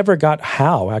I never got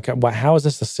how. How is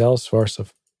this the Salesforce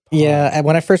of? Yeah, and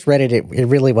when I first read it, it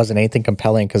really wasn't anything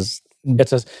compelling because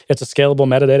it's a scalable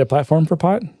metadata platform for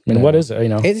Pot. I mean, what is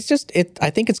it? It's just I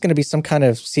think it's going to be some kind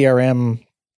of CRM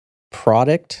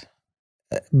product,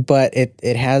 but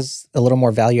it has a little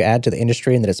more value add to the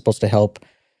industry, and that it's supposed to help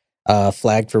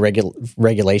flag for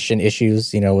regulation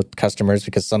issues, with customers,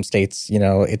 because some states,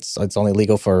 it's only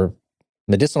legal for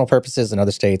medicinal purposes, and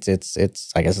other states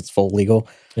it's I guess it's full legal.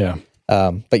 Yeah.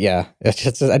 But yeah, I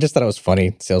just thought it was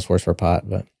funny, Salesforce for Pot,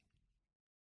 but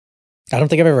I don't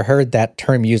think I've ever heard that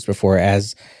term used before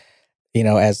as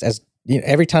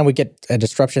every time we get a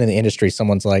disruption in the industry,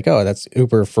 someone's like, oh, that's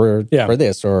Uber for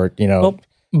this, or, Well,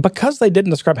 because they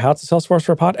didn't describe how it's a Salesforce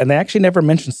for Pot, and they actually never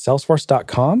mentioned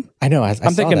Salesforce.com. I know. I'm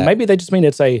thinking that. Maybe they just mean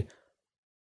it's a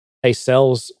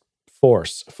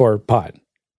Salesforce for Pot.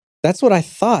 That's what I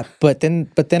thought, but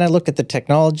then I looked at the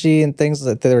technology and things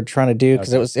that they were trying to do,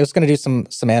 because it was going to do some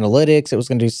analytics. It was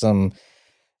going to do some,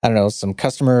 I don't know, some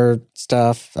customer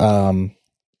stuff, kind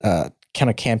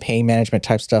of campaign management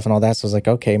type stuff and all that. So I was like,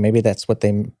 okay, maybe that's what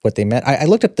they meant. I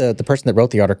looked at the person that wrote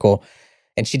the article,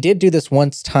 and she did do this one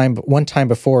time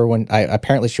before, when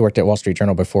apparently she worked at Wall Street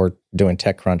Journal before doing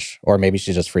TechCrunch, or maybe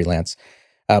she's just freelance.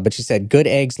 But she said, Good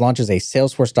Eggs launches a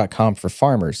Salesforce.com for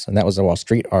farmers. And that was a Wall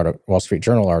Street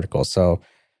Journal article. So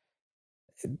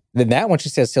then that one, she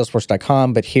says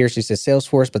Salesforce.com, but here she says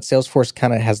Salesforce, but Salesforce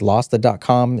kind of has lost the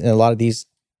 .com in a lot of these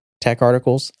tech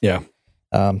articles. Yeah.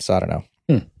 So I don't know.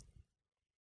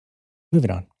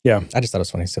 Moving on. Yeah. I just thought it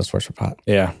was funny, Salesforce for Pot.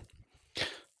 Yeah.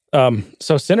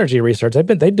 So Synergy Research, they've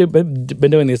been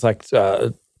doing these, like,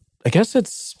 I guess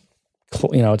it's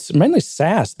mainly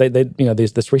SaaS. They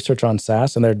this research on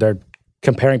SaaS, and they're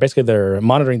comparing, basically they're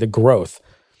monitoring the growth.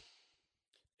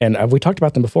 And we talked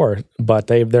about them before, but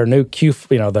their new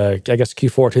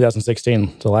Q4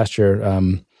 2016, so last year,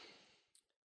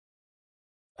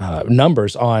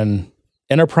 numbers on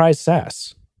enterprise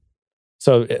SaaS.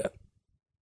 So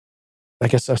I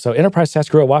guess so. Enterprise SaaS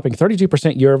grew a whopping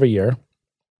 32% year over year.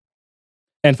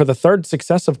 And for the third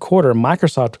successive quarter,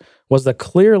 Microsoft was the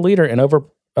clear leader in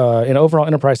overall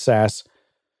enterprise SaaS,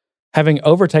 having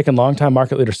overtaken longtime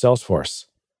market leader Salesforce.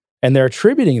 And they're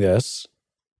attributing this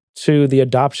to the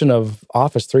adoption of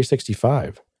Office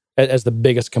 365 as the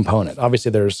biggest component.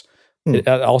 Obviously, it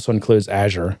also includes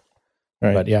Azure,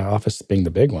 right? But yeah, Office being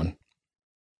the big one.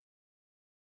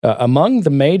 Among the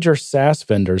major SaaS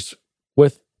vendors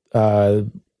with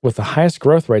the highest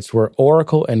growth rates were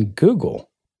Oracle and Google.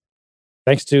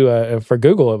 Thanks to for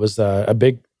Google, it was a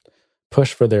big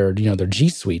push for their G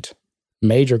Suite.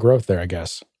 Major growth there, I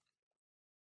guess.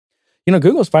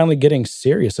 Google's finally getting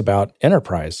serious about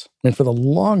enterprise. I mean, for the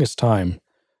longest time,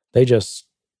 they just,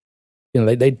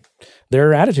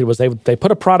 their attitude was they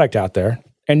put a product out there,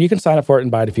 and you can sign up for it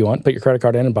and buy it if you want. Put your credit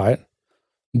card in and buy it.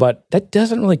 But that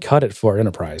doesn't really cut it for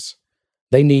enterprise.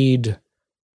 They need,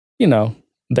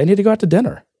 they need to go out to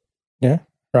dinner. Yeah.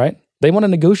 Right? They want to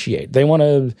negotiate. They want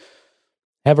to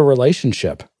have a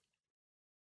relationship.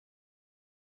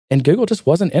 And Google just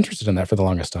wasn't interested in that for the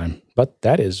longest time. But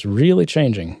that is really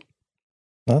changing.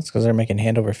 Well, that's because they're making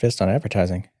hand over fist on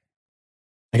advertising.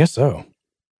 I guess so.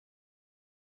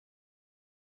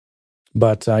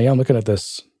 But I'm looking at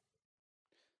this.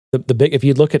 The big, if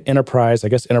you look at enterprise, I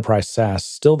guess enterprise SaaS,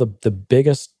 still the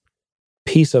biggest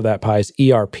piece of that pie is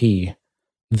ERP,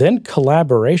 then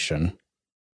collaboration,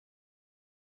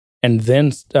 and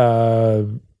then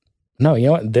then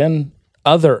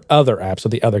other apps. So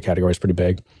the other category is pretty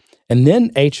big, and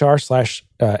then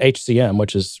HR/HCM,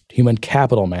 which is human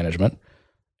capital management,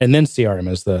 and then CRM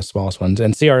is the smallest ones.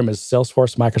 And CRM is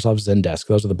Salesforce, Microsoft, Zendesk.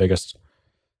 Those are the biggest.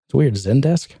 It's weird,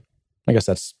 Zendesk. I guess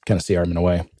that's kind of CRM in a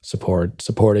way,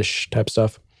 support-ish type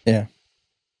stuff. Yeah.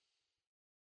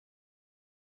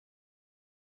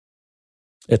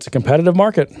 It's a competitive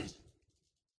market.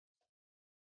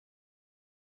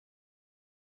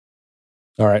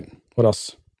 All right, what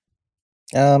else?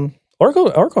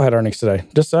 Oracle had earnings today,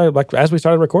 just like as we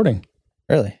started recording.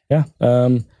 Really? Yeah.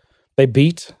 They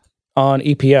beat on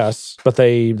EPS, but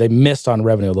they missed on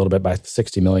revenue a little bit by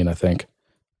 $60 million, I think.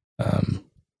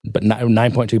 But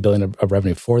 $9.2 billion of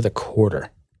revenue for the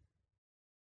quarter.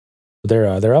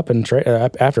 They're up in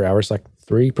after hours like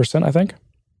 3%, I think.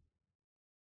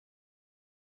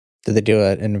 Did they do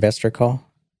an investor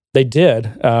call? They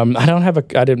did. I don't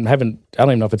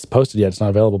even know if it's posted yet. It's not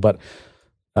available. But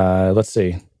let's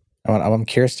see. I'm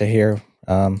curious to hear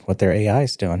what their AI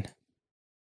is doing.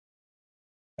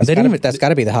 That's got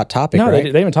to be the hot topic. No, right? they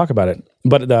didn't even talk about it.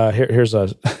 But here's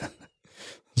a.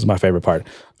 This is my favorite part.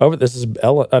 This is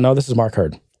Mark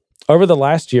Hurd. Over the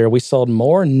last year, we sold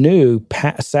more new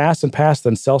SaaS and PaaS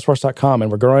than Salesforce.com, and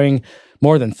we're growing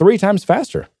more than 3 times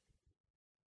faster.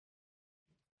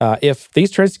 If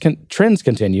these trends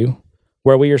continue,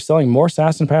 where we are selling more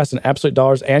SaaS and PaaS in absolute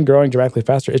dollars and growing dramatically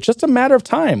faster. It's just a matter of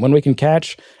time when we can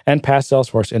catch and pass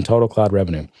Salesforce in total cloud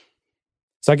revenue.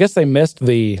 So I guess they missed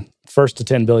the first to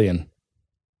 10 billion.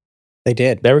 They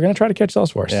did. They were going to try to catch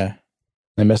Salesforce. Yeah.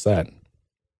 They missed that.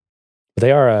 But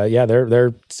they are,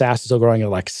 their SaaS is still growing at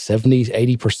like 70,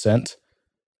 80%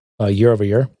 year over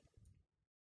year.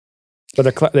 But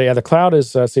the cloud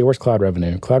is, where's cloud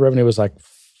revenue? Cloud revenue was like,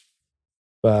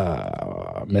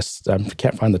 I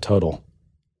can't find the total.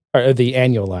 Or the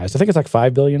annualized. I think it's like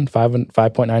 5 billion,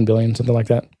 5.9 billion, something like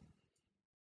that.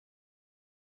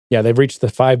 Yeah, they've reached the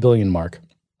 5 billion mark.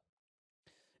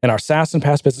 And our SaaS and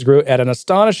PaaS business grew at an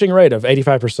astonishing rate of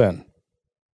 85%.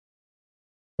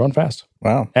 Growing fast.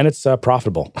 Wow. And it's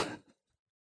profitable.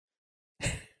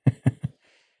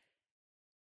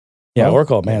 Yeah, well,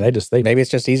 Oracle, man, they maybe it's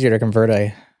just easier to convert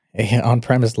a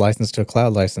on-premise license to a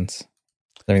cloud license.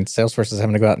 I mean, Salesforce is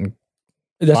having to go out and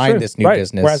find this new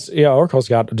business. Whereas, Oracle's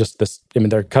got just this. I mean,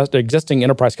 their existing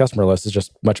enterprise customer list is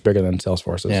just much bigger than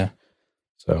Salesforce's. Yeah.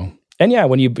 So, and yeah,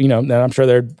 when and I'm sure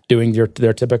they're doing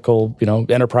their typical,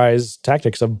 enterprise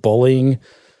tactics of bullying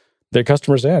their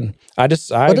customers in. It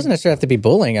doesn't necessarily have to be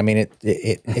bullying. I mean,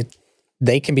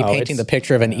 they can be painting the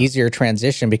picture of an easier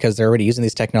transition because they're already using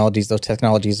these technologies. Those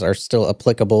technologies are still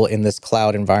applicable in this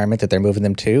cloud environment that they're moving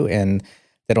them to, and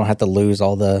they don't have to lose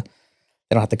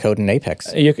they don't have to code in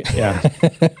Apex.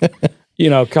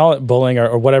 Call it bullying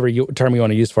or whatever term you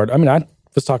want to use for it. I mean, I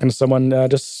was talking to someone,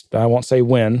 I won't say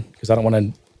when, because I don't want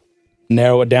to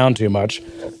narrow it down too much,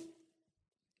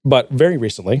 but very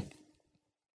recently,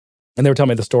 and they were telling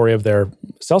me the story of their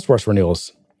Salesforce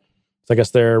renewals. So I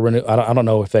guess their renewal, I don't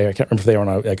know I can't remember if they were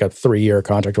on a 3-year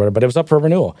contract or whatever, but it was up for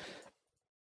renewal.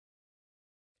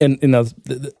 And I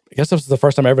guess this was the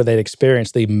first time ever they'd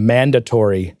experienced the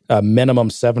mandatory minimum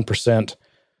 7%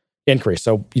 increase.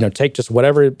 So, take just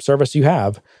whatever service you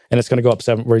have, and it's going to go up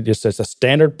 7. It's a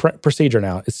standard procedure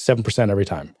now. It's 7% every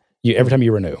time. Every time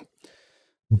you renew.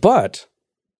 But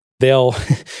they'll,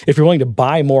 if you're willing to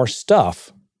buy more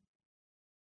stuff,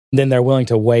 then they're willing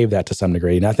to waive that to some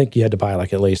degree. And I think you had to buy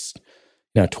like at least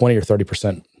 20 or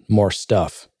 30% more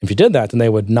stuff. If you did that, then they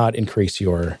would not increase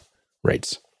your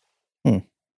rates.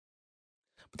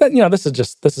 But that, this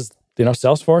is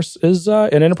Salesforce is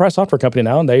an enterprise software company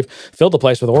now, and they've filled the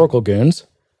place with Oracle goons,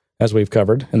 as we've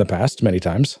covered in the past many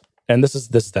times. And this is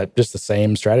just the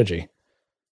same strategy.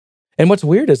 And what's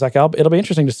weird is it'll be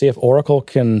interesting to see if Oracle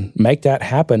can make that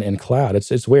happen in cloud.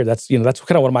 It's weird. That's kind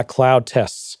of one of my cloud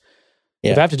tests.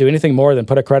 Yeah. If I have to do anything more than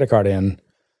put a credit card in,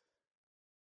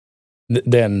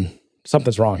 then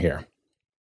something's wrong here.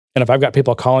 And if I've got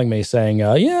people calling me saying,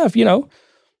 if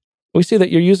we see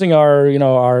that you're using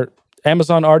our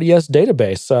Amazon RDS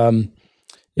database.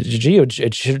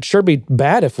 It should sure be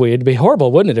bad it'd be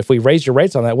horrible, wouldn't it, if we raised your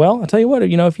rates on that? Well, I'll tell you what,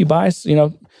 if you buy some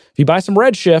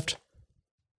Redshift,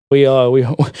 we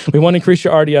want to increase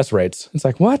your RDS rates. It's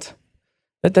like, what?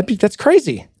 That's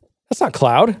crazy. That's not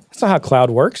cloud. That's not how cloud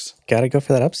works. Got to go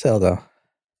for that upsell, though.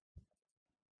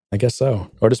 I guess so.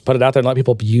 Or just put it out there and let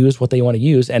people use what they want to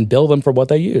use and bill them for what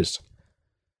they use.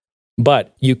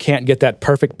 But you can't get that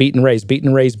perfect beat and raise.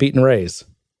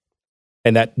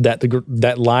 And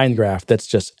that line graph that's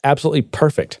just absolutely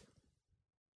perfect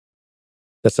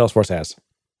that Salesforce has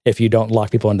if you don't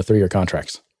lock people into 3-year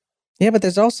contracts. Yeah, but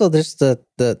there's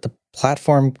the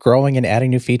platform growing and adding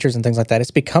new features and things like that.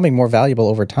 It's becoming more valuable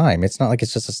over time. It's not like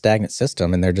it's just a stagnant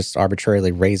system and they're just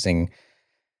arbitrarily raising,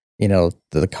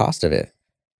 the cost of it.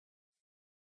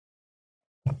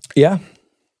 Yeah.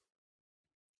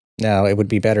 Now, it would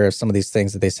be better if some of these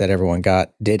things that they said everyone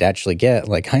did actually get,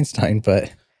 like Einstein,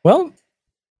 but... Well,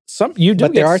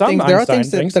 there are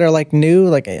things that are like new,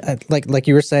 like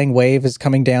you were saying, Wave is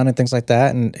coming down and things like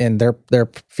that, and there are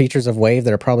features of Wave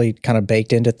that are probably kind of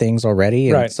baked into things already.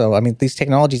 And right. So, I mean, these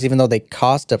technologies, even though they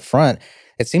cost up front,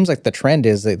 it seems like the trend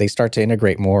is that they start to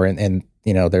integrate more, and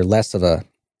they're less of a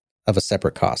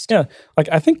separate cost. Yeah, like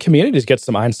I think communities get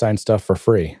some Einstein stuff for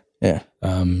free. Yeah.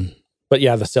 But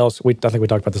yeah, the sales. I think we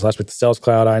talked about this last week. The Sales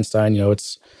Cloud, Einstein.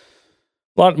 It's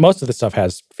most of the stuff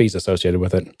has fees associated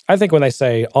with it. I think when they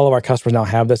say all of our customers now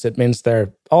have this, it means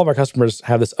all of our customers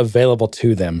have this available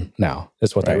to them now.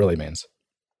 Is what that really means.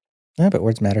 Yeah, but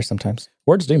words matter sometimes.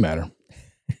 Words do matter.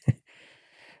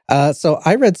 So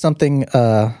I read something.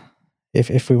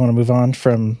 If we want to move on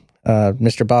from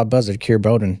Mr. Bob Buzzard, Keir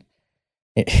Bowden,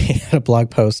 he had a blog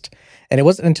post, and it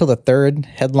wasn't until the third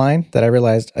headline that I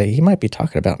realized he might be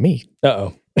talking about me.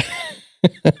 Uh-oh.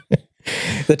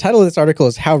 The title of this article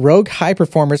is "How Rogue High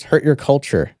Performers Hurt Your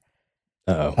Culture."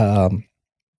 Uh-oh.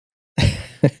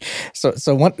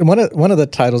 So one of the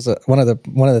titles, one of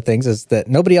the things is that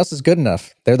nobody else is good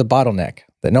enough. They're the bottleneck.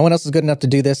 that no one else is good enough to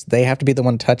do this. They have to be the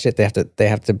one to touch it. They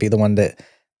have to be the one that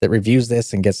reviews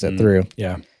this and gets it through.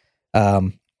 Yeah.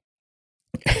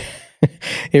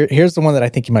 Here's the one that I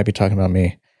think you might be talking about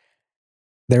me.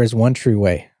 There is one true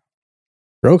way.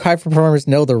 Rogue high performers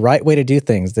know the right way to do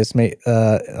things. This may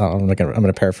I'm going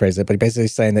to paraphrase it, but basically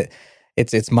saying that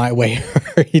it's my way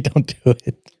or you don't do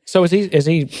it. So is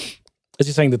he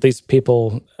saying that these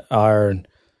people are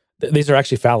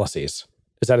actually fallacies?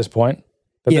 Is that his point?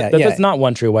 That's not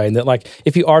one true way. And that, like,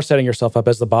 if you are setting yourself up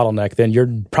as the bottleneck, then you're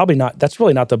probably not, that's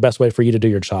really not the best way for you to do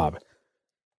your job.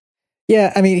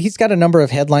 Yeah, I mean, he's got a number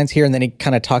of headlines here, and then he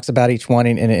kind of talks about each one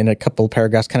in a couple of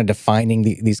paragraphs, kind of defining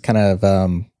these kind of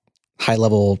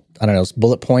high-level, I don't know,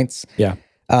 bullet points. Yeah.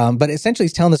 But essentially,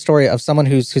 he's telling the story of someone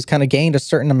who's kind of gained a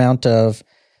certain amount of,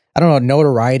 I don't know,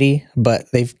 notoriety,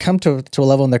 but they've come to a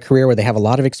level in their career where they have a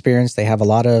lot of experience, they have a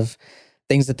lot of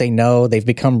things that they know, they've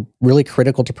become really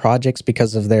critical to projects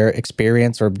because of their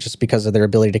experience or just because of their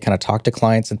ability to kind of talk to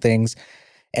clients and things.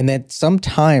 And then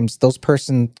sometimes those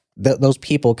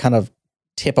people kind of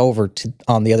tip over to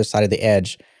on the other side of the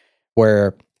edge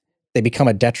where they become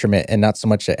a detriment and not so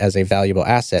much as a valuable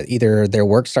asset. Either their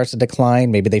work starts to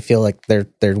decline, maybe they feel like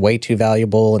they're way too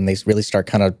valuable and they really start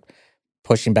kind of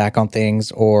pushing back on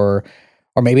things, or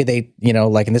maybe they,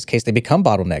 like in this case, they become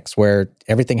bottlenecks where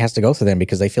everything has to go through them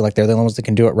because they feel like they're the only ones that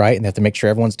can do it right and they have to make sure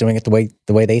everyone's doing it the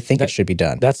way they think it should be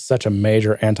done. That's such a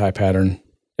major anti-pattern,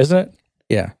 isn't it?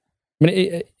 Yeah. I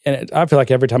mean, I feel like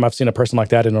every time I've seen a person like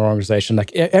that in an organization,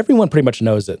 like everyone pretty much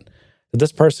knows it. That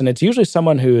this person, it's usually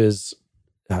someone who is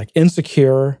like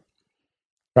insecure,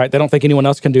 right? They don't think anyone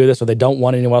else can do this, or they don't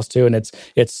want anyone else to, and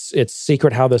it's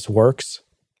secret how this works.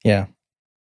 Yeah.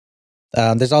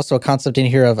 There's also a concept in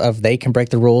here of they can break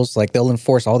the rules. Like they'll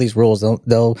enforce all these rules.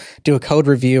 They'll do a code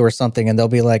review or something, and they'll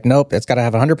be like, nope, it's got to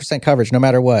have 100% coverage no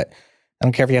matter what. I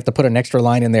don't care if you have to put an extra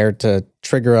line in there to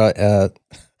trigger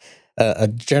a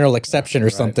general exception or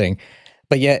something.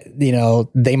 But yet,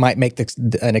 they might make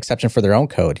an exception for their own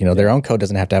code. Their own code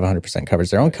doesn't have to have 100% coverage.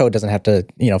 Their own code doesn't have to,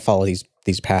 follow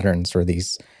these patterns or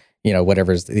these,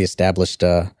 whatever is the established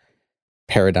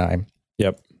paradigm.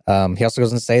 Yep. He also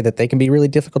goes on to say that they can be really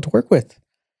difficult to work with.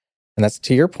 And that's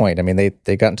to your point. I mean,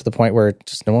 they gotten to the point where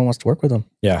just no one wants to work with them.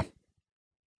 Yeah.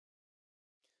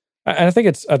 And I think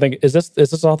is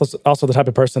this also the type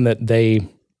of person that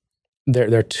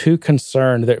they're too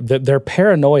concerned. Their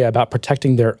paranoia about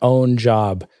protecting their own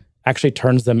job actually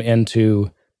turns them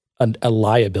into a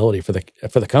liability for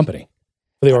the company,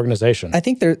 for the organization. I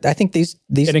think these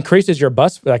it increases your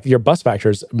bus factor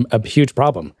is a huge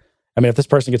problem. I mean, if this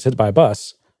person gets hit by a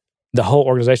bus, the whole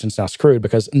organization's now screwed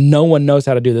because no one knows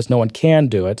how to do this. No one can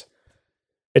do it.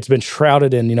 It's been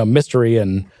shrouded in mystery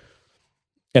and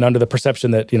under the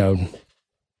perception that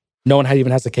no one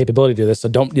even has the capability to do this. So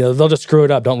don't, they'll just screw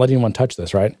it up. Don't let anyone touch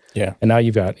this, right? Yeah. And now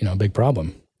you've got, a big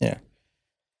problem. Yeah.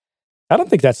 I don't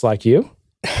think that's like you.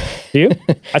 Do you?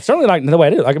 I certainly like the way I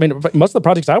do. Like, I mean, most of the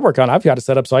projects I work on, I've got it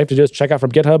set up so I have to just check out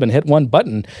from GitHub and hit one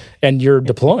button and you're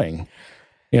deploying.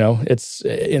 And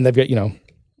they've got,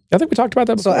 I think we talked about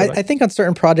that before. So I think on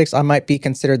certain projects, I might be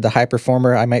considered the high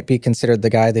performer. I might be considered the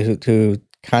guy who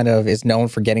kind of is known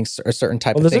for getting a certain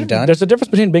type of thing done. There's a difference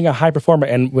between being a high performer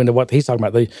and what he's talking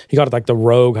about. He got it like the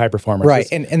rogue high performer. Right.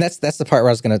 And that's the part where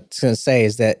I was going to say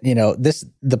is that,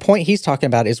 the point he's talking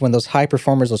about is when those high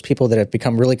performers, those people that have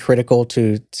become really critical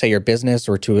to, say, your business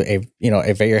or to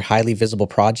a very highly visible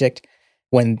project,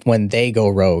 when they go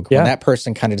rogue, when that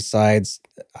person kind of decides,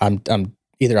 I'm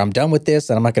either I'm done with this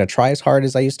and I'm not going to try as hard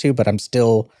as I used to, but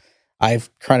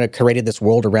I've kind of created this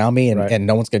world around me and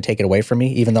no one's going to take it away from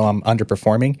me, even though I'm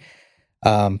underperforming.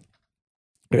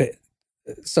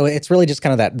 So it's really just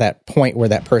kind of that point where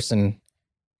that person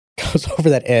goes over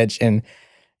that edge and,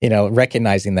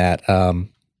 recognizing that.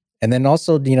 And then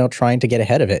also, trying to get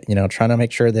ahead of it, trying to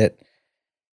make sure that,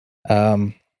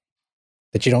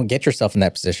 that you don't get yourself in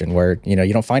that position where,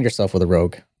 you don't find yourself with a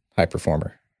rogue high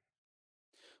performer.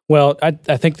 Well, I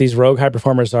think these rogue high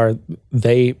performers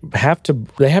they have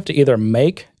to either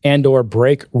make and or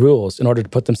break rules in order to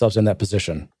put themselves in that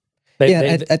position.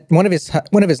 One of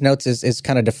his notes is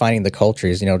kind of defining the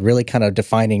cultures. Really kind of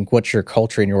defining what your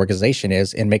culture in your organization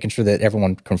is, and making sure that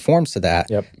everyone conforms to that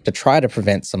to try to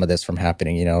prevent some of this from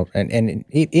happening. And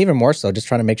even more so, just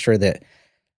trying to make sure that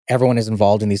everyone is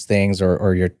involved in these things,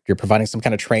 or you're providing some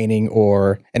kind of training,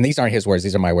 and these aren't his words;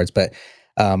 these are my words, but.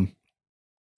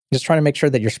 Just trying to make sure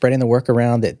that you're spreading the work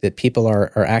around, that people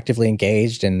are actively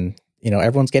engaged, and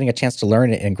everyone's getting a chance to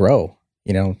learn and grow.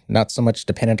 Not so much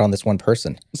dependent on this one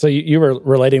person. So you were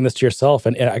relating this to yourself,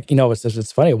 and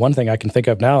it's funny. One thing I can think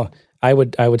of now, I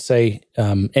would say,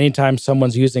 anytime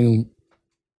someone's using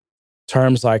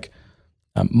terms like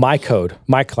my code,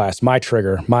 my class, my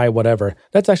trigger, my whatever.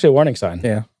 That's actually a warning sign.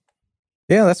 Yeah.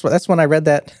 That's when I read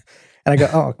that, and I go,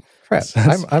 oh crap,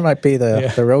 I might be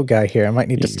the rogue guy here. I might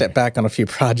need to step back on a few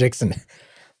projects and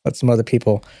let some other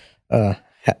people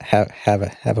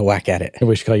have a whack at it. Maybe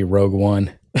we should call you Rogue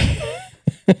One.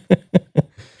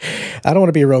 I don't want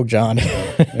to be Rogue John.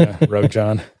 Yeah, Rogue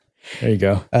John. There you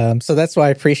go. So that's why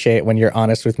I appreciate when you're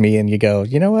honest with me and you go,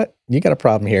 you know what, you got a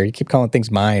problem here. You keep calling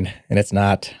things mine, and it's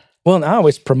not. Well, and I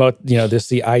always promote,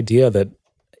 the idea that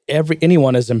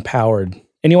anyone is empowered.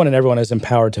 Anyone and everyone is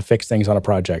empowered to fix things on a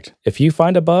project. If you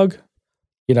find a bug,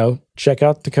 check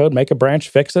out the code, make a branch,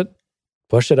 fix it,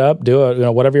 push it up, do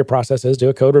whatever your process is, do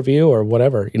a code review or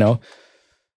whatever.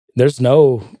 There's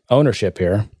no ownership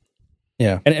here.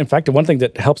 Yeah. And in fact, one thing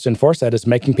that helps to enforce that is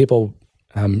making people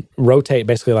rotate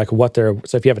basically like what they're.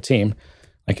 So if you have a team,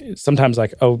 like sometimes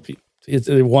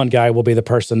one guy will be the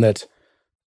person that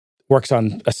works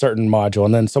on a certain module,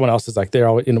 and then someone else is like they're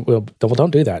always. Well,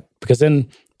 don't do that, because then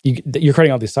you're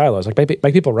creating all these silos. Like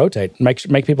make people rotate,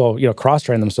 make people cross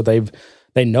train them so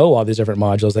they know all these different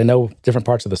modules, they know different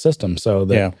parts of the system. So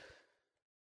that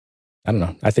I don't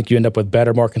know. I think you end up with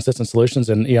better, more consistent solutions,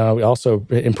 and it also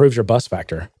improves your bust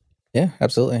factor. Yeah,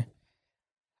 absolutely.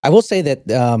 I will say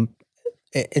that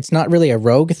it's not really a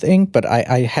rogue thing, but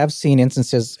I have seen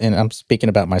instances, and I'm speaking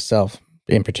about myself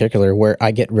in particular, where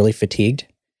I get really fatigued.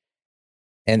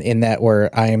 And in that,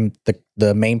 where I'm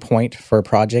the main point for a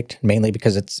project, mainly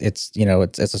because it's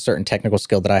a certain technical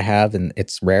skill that I have, and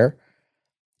it's rare,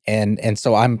 and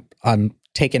so I'm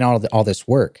taking all this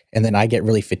work, and then I get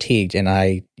really fatigued, and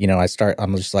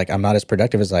I'm just like, I'm not as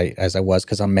productive as I was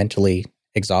because I'm mentally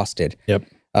exhausted. Yep.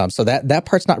 So that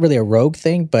part's not really a rogue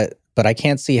thing, but I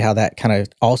can't see how that kind of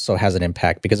also has an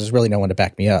impact, because there's really no one to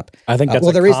back me up. I think that's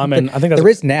common. I think there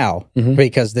is now,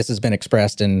 because this has been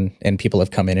expressed and people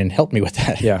have come in and helped me with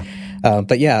that. Yeah.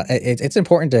 But yeah, it's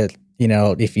important to,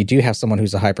 if you do have someone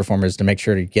who's a high performer, is to make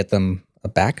sure to get them a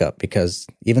backup, because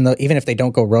even if they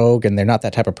don't go rogue and they're not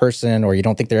that type of person, or you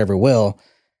don't think they ever will,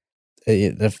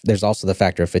 there's also the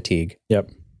factor of fatigue. Yep.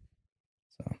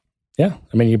 So yeah,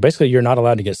 I mean, you're not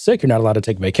allowed to get sick. You're not allowed to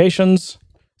take vacations.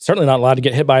 Certainly not allowed to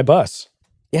get hit by a bus.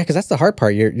 Yeah, because that's the hard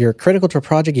part. You're critical to a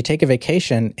project. You take a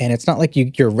vacation, and it's not like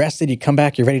you're rested. You come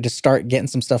back, you're ready to start getting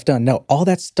some stuff done. No, all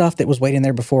that stuff that was waiting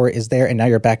there before is there, and now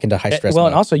you're back into high stress. Well,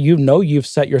 mode. And also you've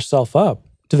set yourself up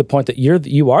to the point that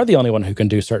you are the only one who can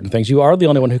do certain things. You are the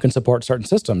only one who can support certain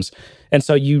systems, and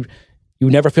so you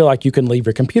never feel like you can leave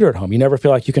your computer at home. You never feel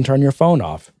like you can turn your phone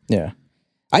off. Yeah,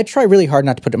 I try really hard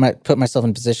not to put myself in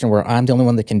a position where I'm the only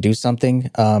one that can do something.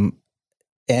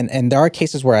 And there are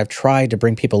cases where I've tried to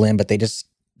bring people in, but they just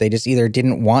either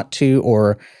didn't want to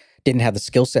or didn't have the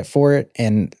skill set for it,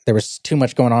 and there was too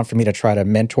much going on for me to try to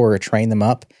mentor or train them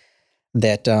up.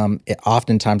 That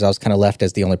oftentimes I was kind of left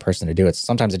as the only person to do it. So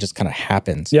sometimes it just kind of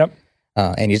happens. Yep.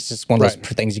 And it's just one of those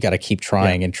things you got to keep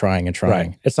trying and trying and trying.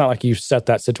 Right. It's not like you set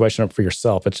that situation up for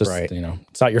yourself. It's just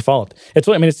it's not your fault. It's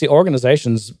the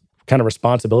organization's kind of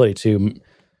responsibility to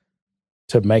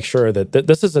make sure that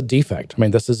this is a defect. I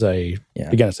mean, this is again,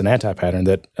 it's an anti-pattern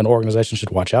that an organization should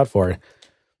watch out for.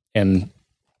 And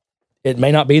it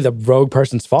may not be the rogue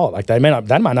person's fault. Like that might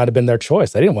not have been their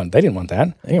choice. They didn't want that. They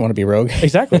didn't want to be rogue.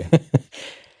 Exactly.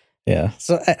 Yeah.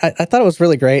 So I thought it was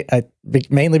really great.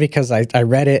 Mainly because I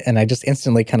read it and I just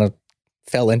instantly kind of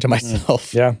fell into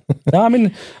myself. Yeah. No, I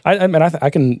mean, I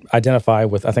can identify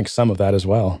with, I think, some of that as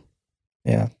well.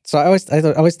 Yeah. So I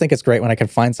always think it's great when I can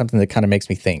find something that kind of makes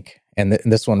me think. And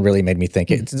this one really made me think.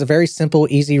 It's a very simple,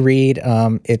 easy read.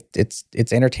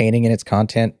 It's entertaining in its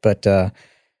content, but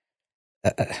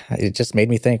it just made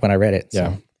me think when I read it. So.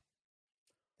 Yeah.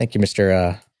 Thank you,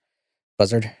 Mr.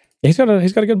 Buzzard. He's got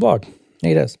a good blog. Yeah,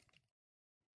 he does.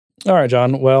 All right,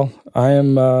 John. Well, I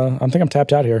think I'm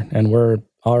tapped out here, and we're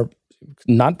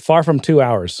not far from 2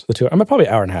 hours. I'm probably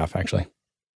an hour and a half, actually.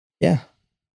 Yeah.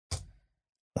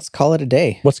 Let's call it a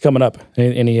day. What's coming up?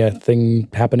 Any thing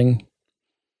happening?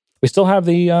 We still have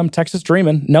the Texas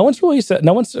Dreamin'. No one's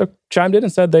chimed in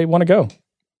and said they want to go.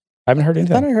 I haven't heard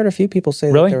anything. I heard a few people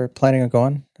say that they were planning on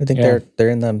going. I think they're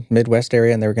in the Midwest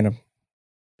area and they were going to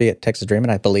be at Texas Dreamin',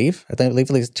 I believe. I believe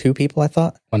at least 2 people, I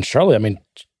thought. On Shirley, I mean,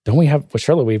 don't we have, with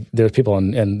Shirley, there's people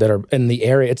that are in the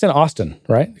area. It's in Austin,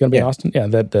 right? It's going to be in Austin? Yeah,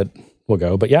 that will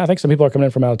go. But yeah, I think some people are coming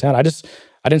in from out of town. I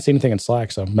didn't see anything in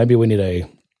Slack, so maybe we need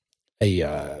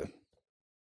a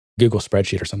Google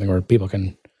spreadsheet or something where people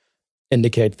can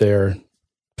indicate their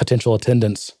potential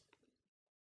attendance.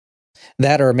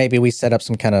 That, or maybe we set up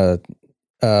some kind of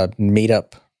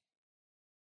meetup,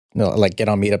 like get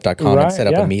on meetup.com and set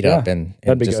up a meetup and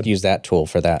just use that tool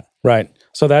for that. Right.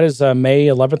 So that is May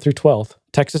 11th through 12th,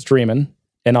 Texas Dreamin'.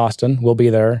 in Austin. We'll be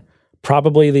there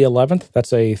probably the 11th.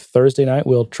 That's a Thursday night.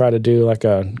 We'll try to do like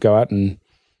go out and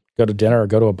go to dinner or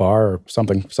go to a bar or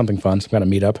something fun, some kind of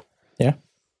meetup. Yeah.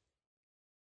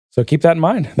 So keep that in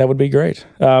mind. That would be great.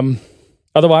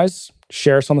 Otherwise,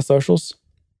 share us on the socials.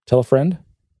 Tell a friend.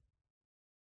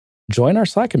 Join our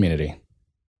Slack community.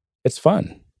 It's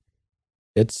fun.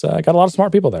 It's got a lot of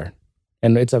smart people there.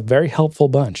 And it's a very helpful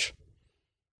bunch.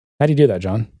 How do you do that,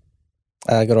 John?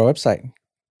 Go to our website,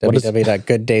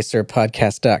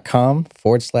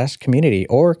 www.gooddaysirpodcast.com/community,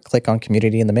 or click on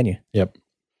community in the menu. Yep.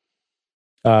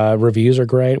 Reviews are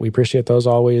great. We appreciate those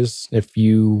always. If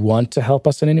you want to help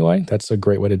us in any way, that's a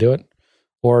great way to do it.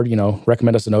 Or,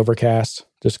 recommend us an Overcast.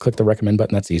 Just click the recommend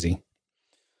button. That's easy.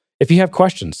 If you have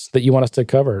questions that you want us to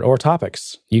cover or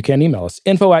topics, you can email us,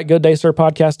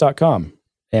 info@gooddaysirpodcast.com.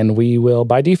 And we will,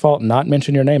 by default, not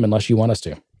mention your name unless you want us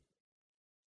to.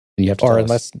 And you have to or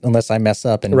unless I mess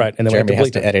up and, right, and then Jeremy has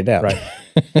to edit it out. Right.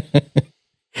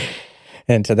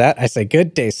 And to that, I say,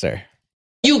 good day, sir.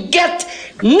 You get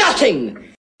nothing.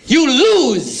 You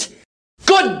lose.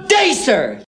 Good day,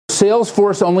 sir.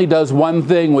 Salesforce only does one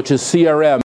thing, which is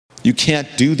CRM. You can't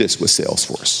do this with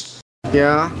Salesforce.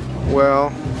 Yeah,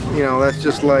 well, that's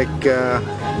just like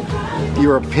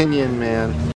your opinion, man.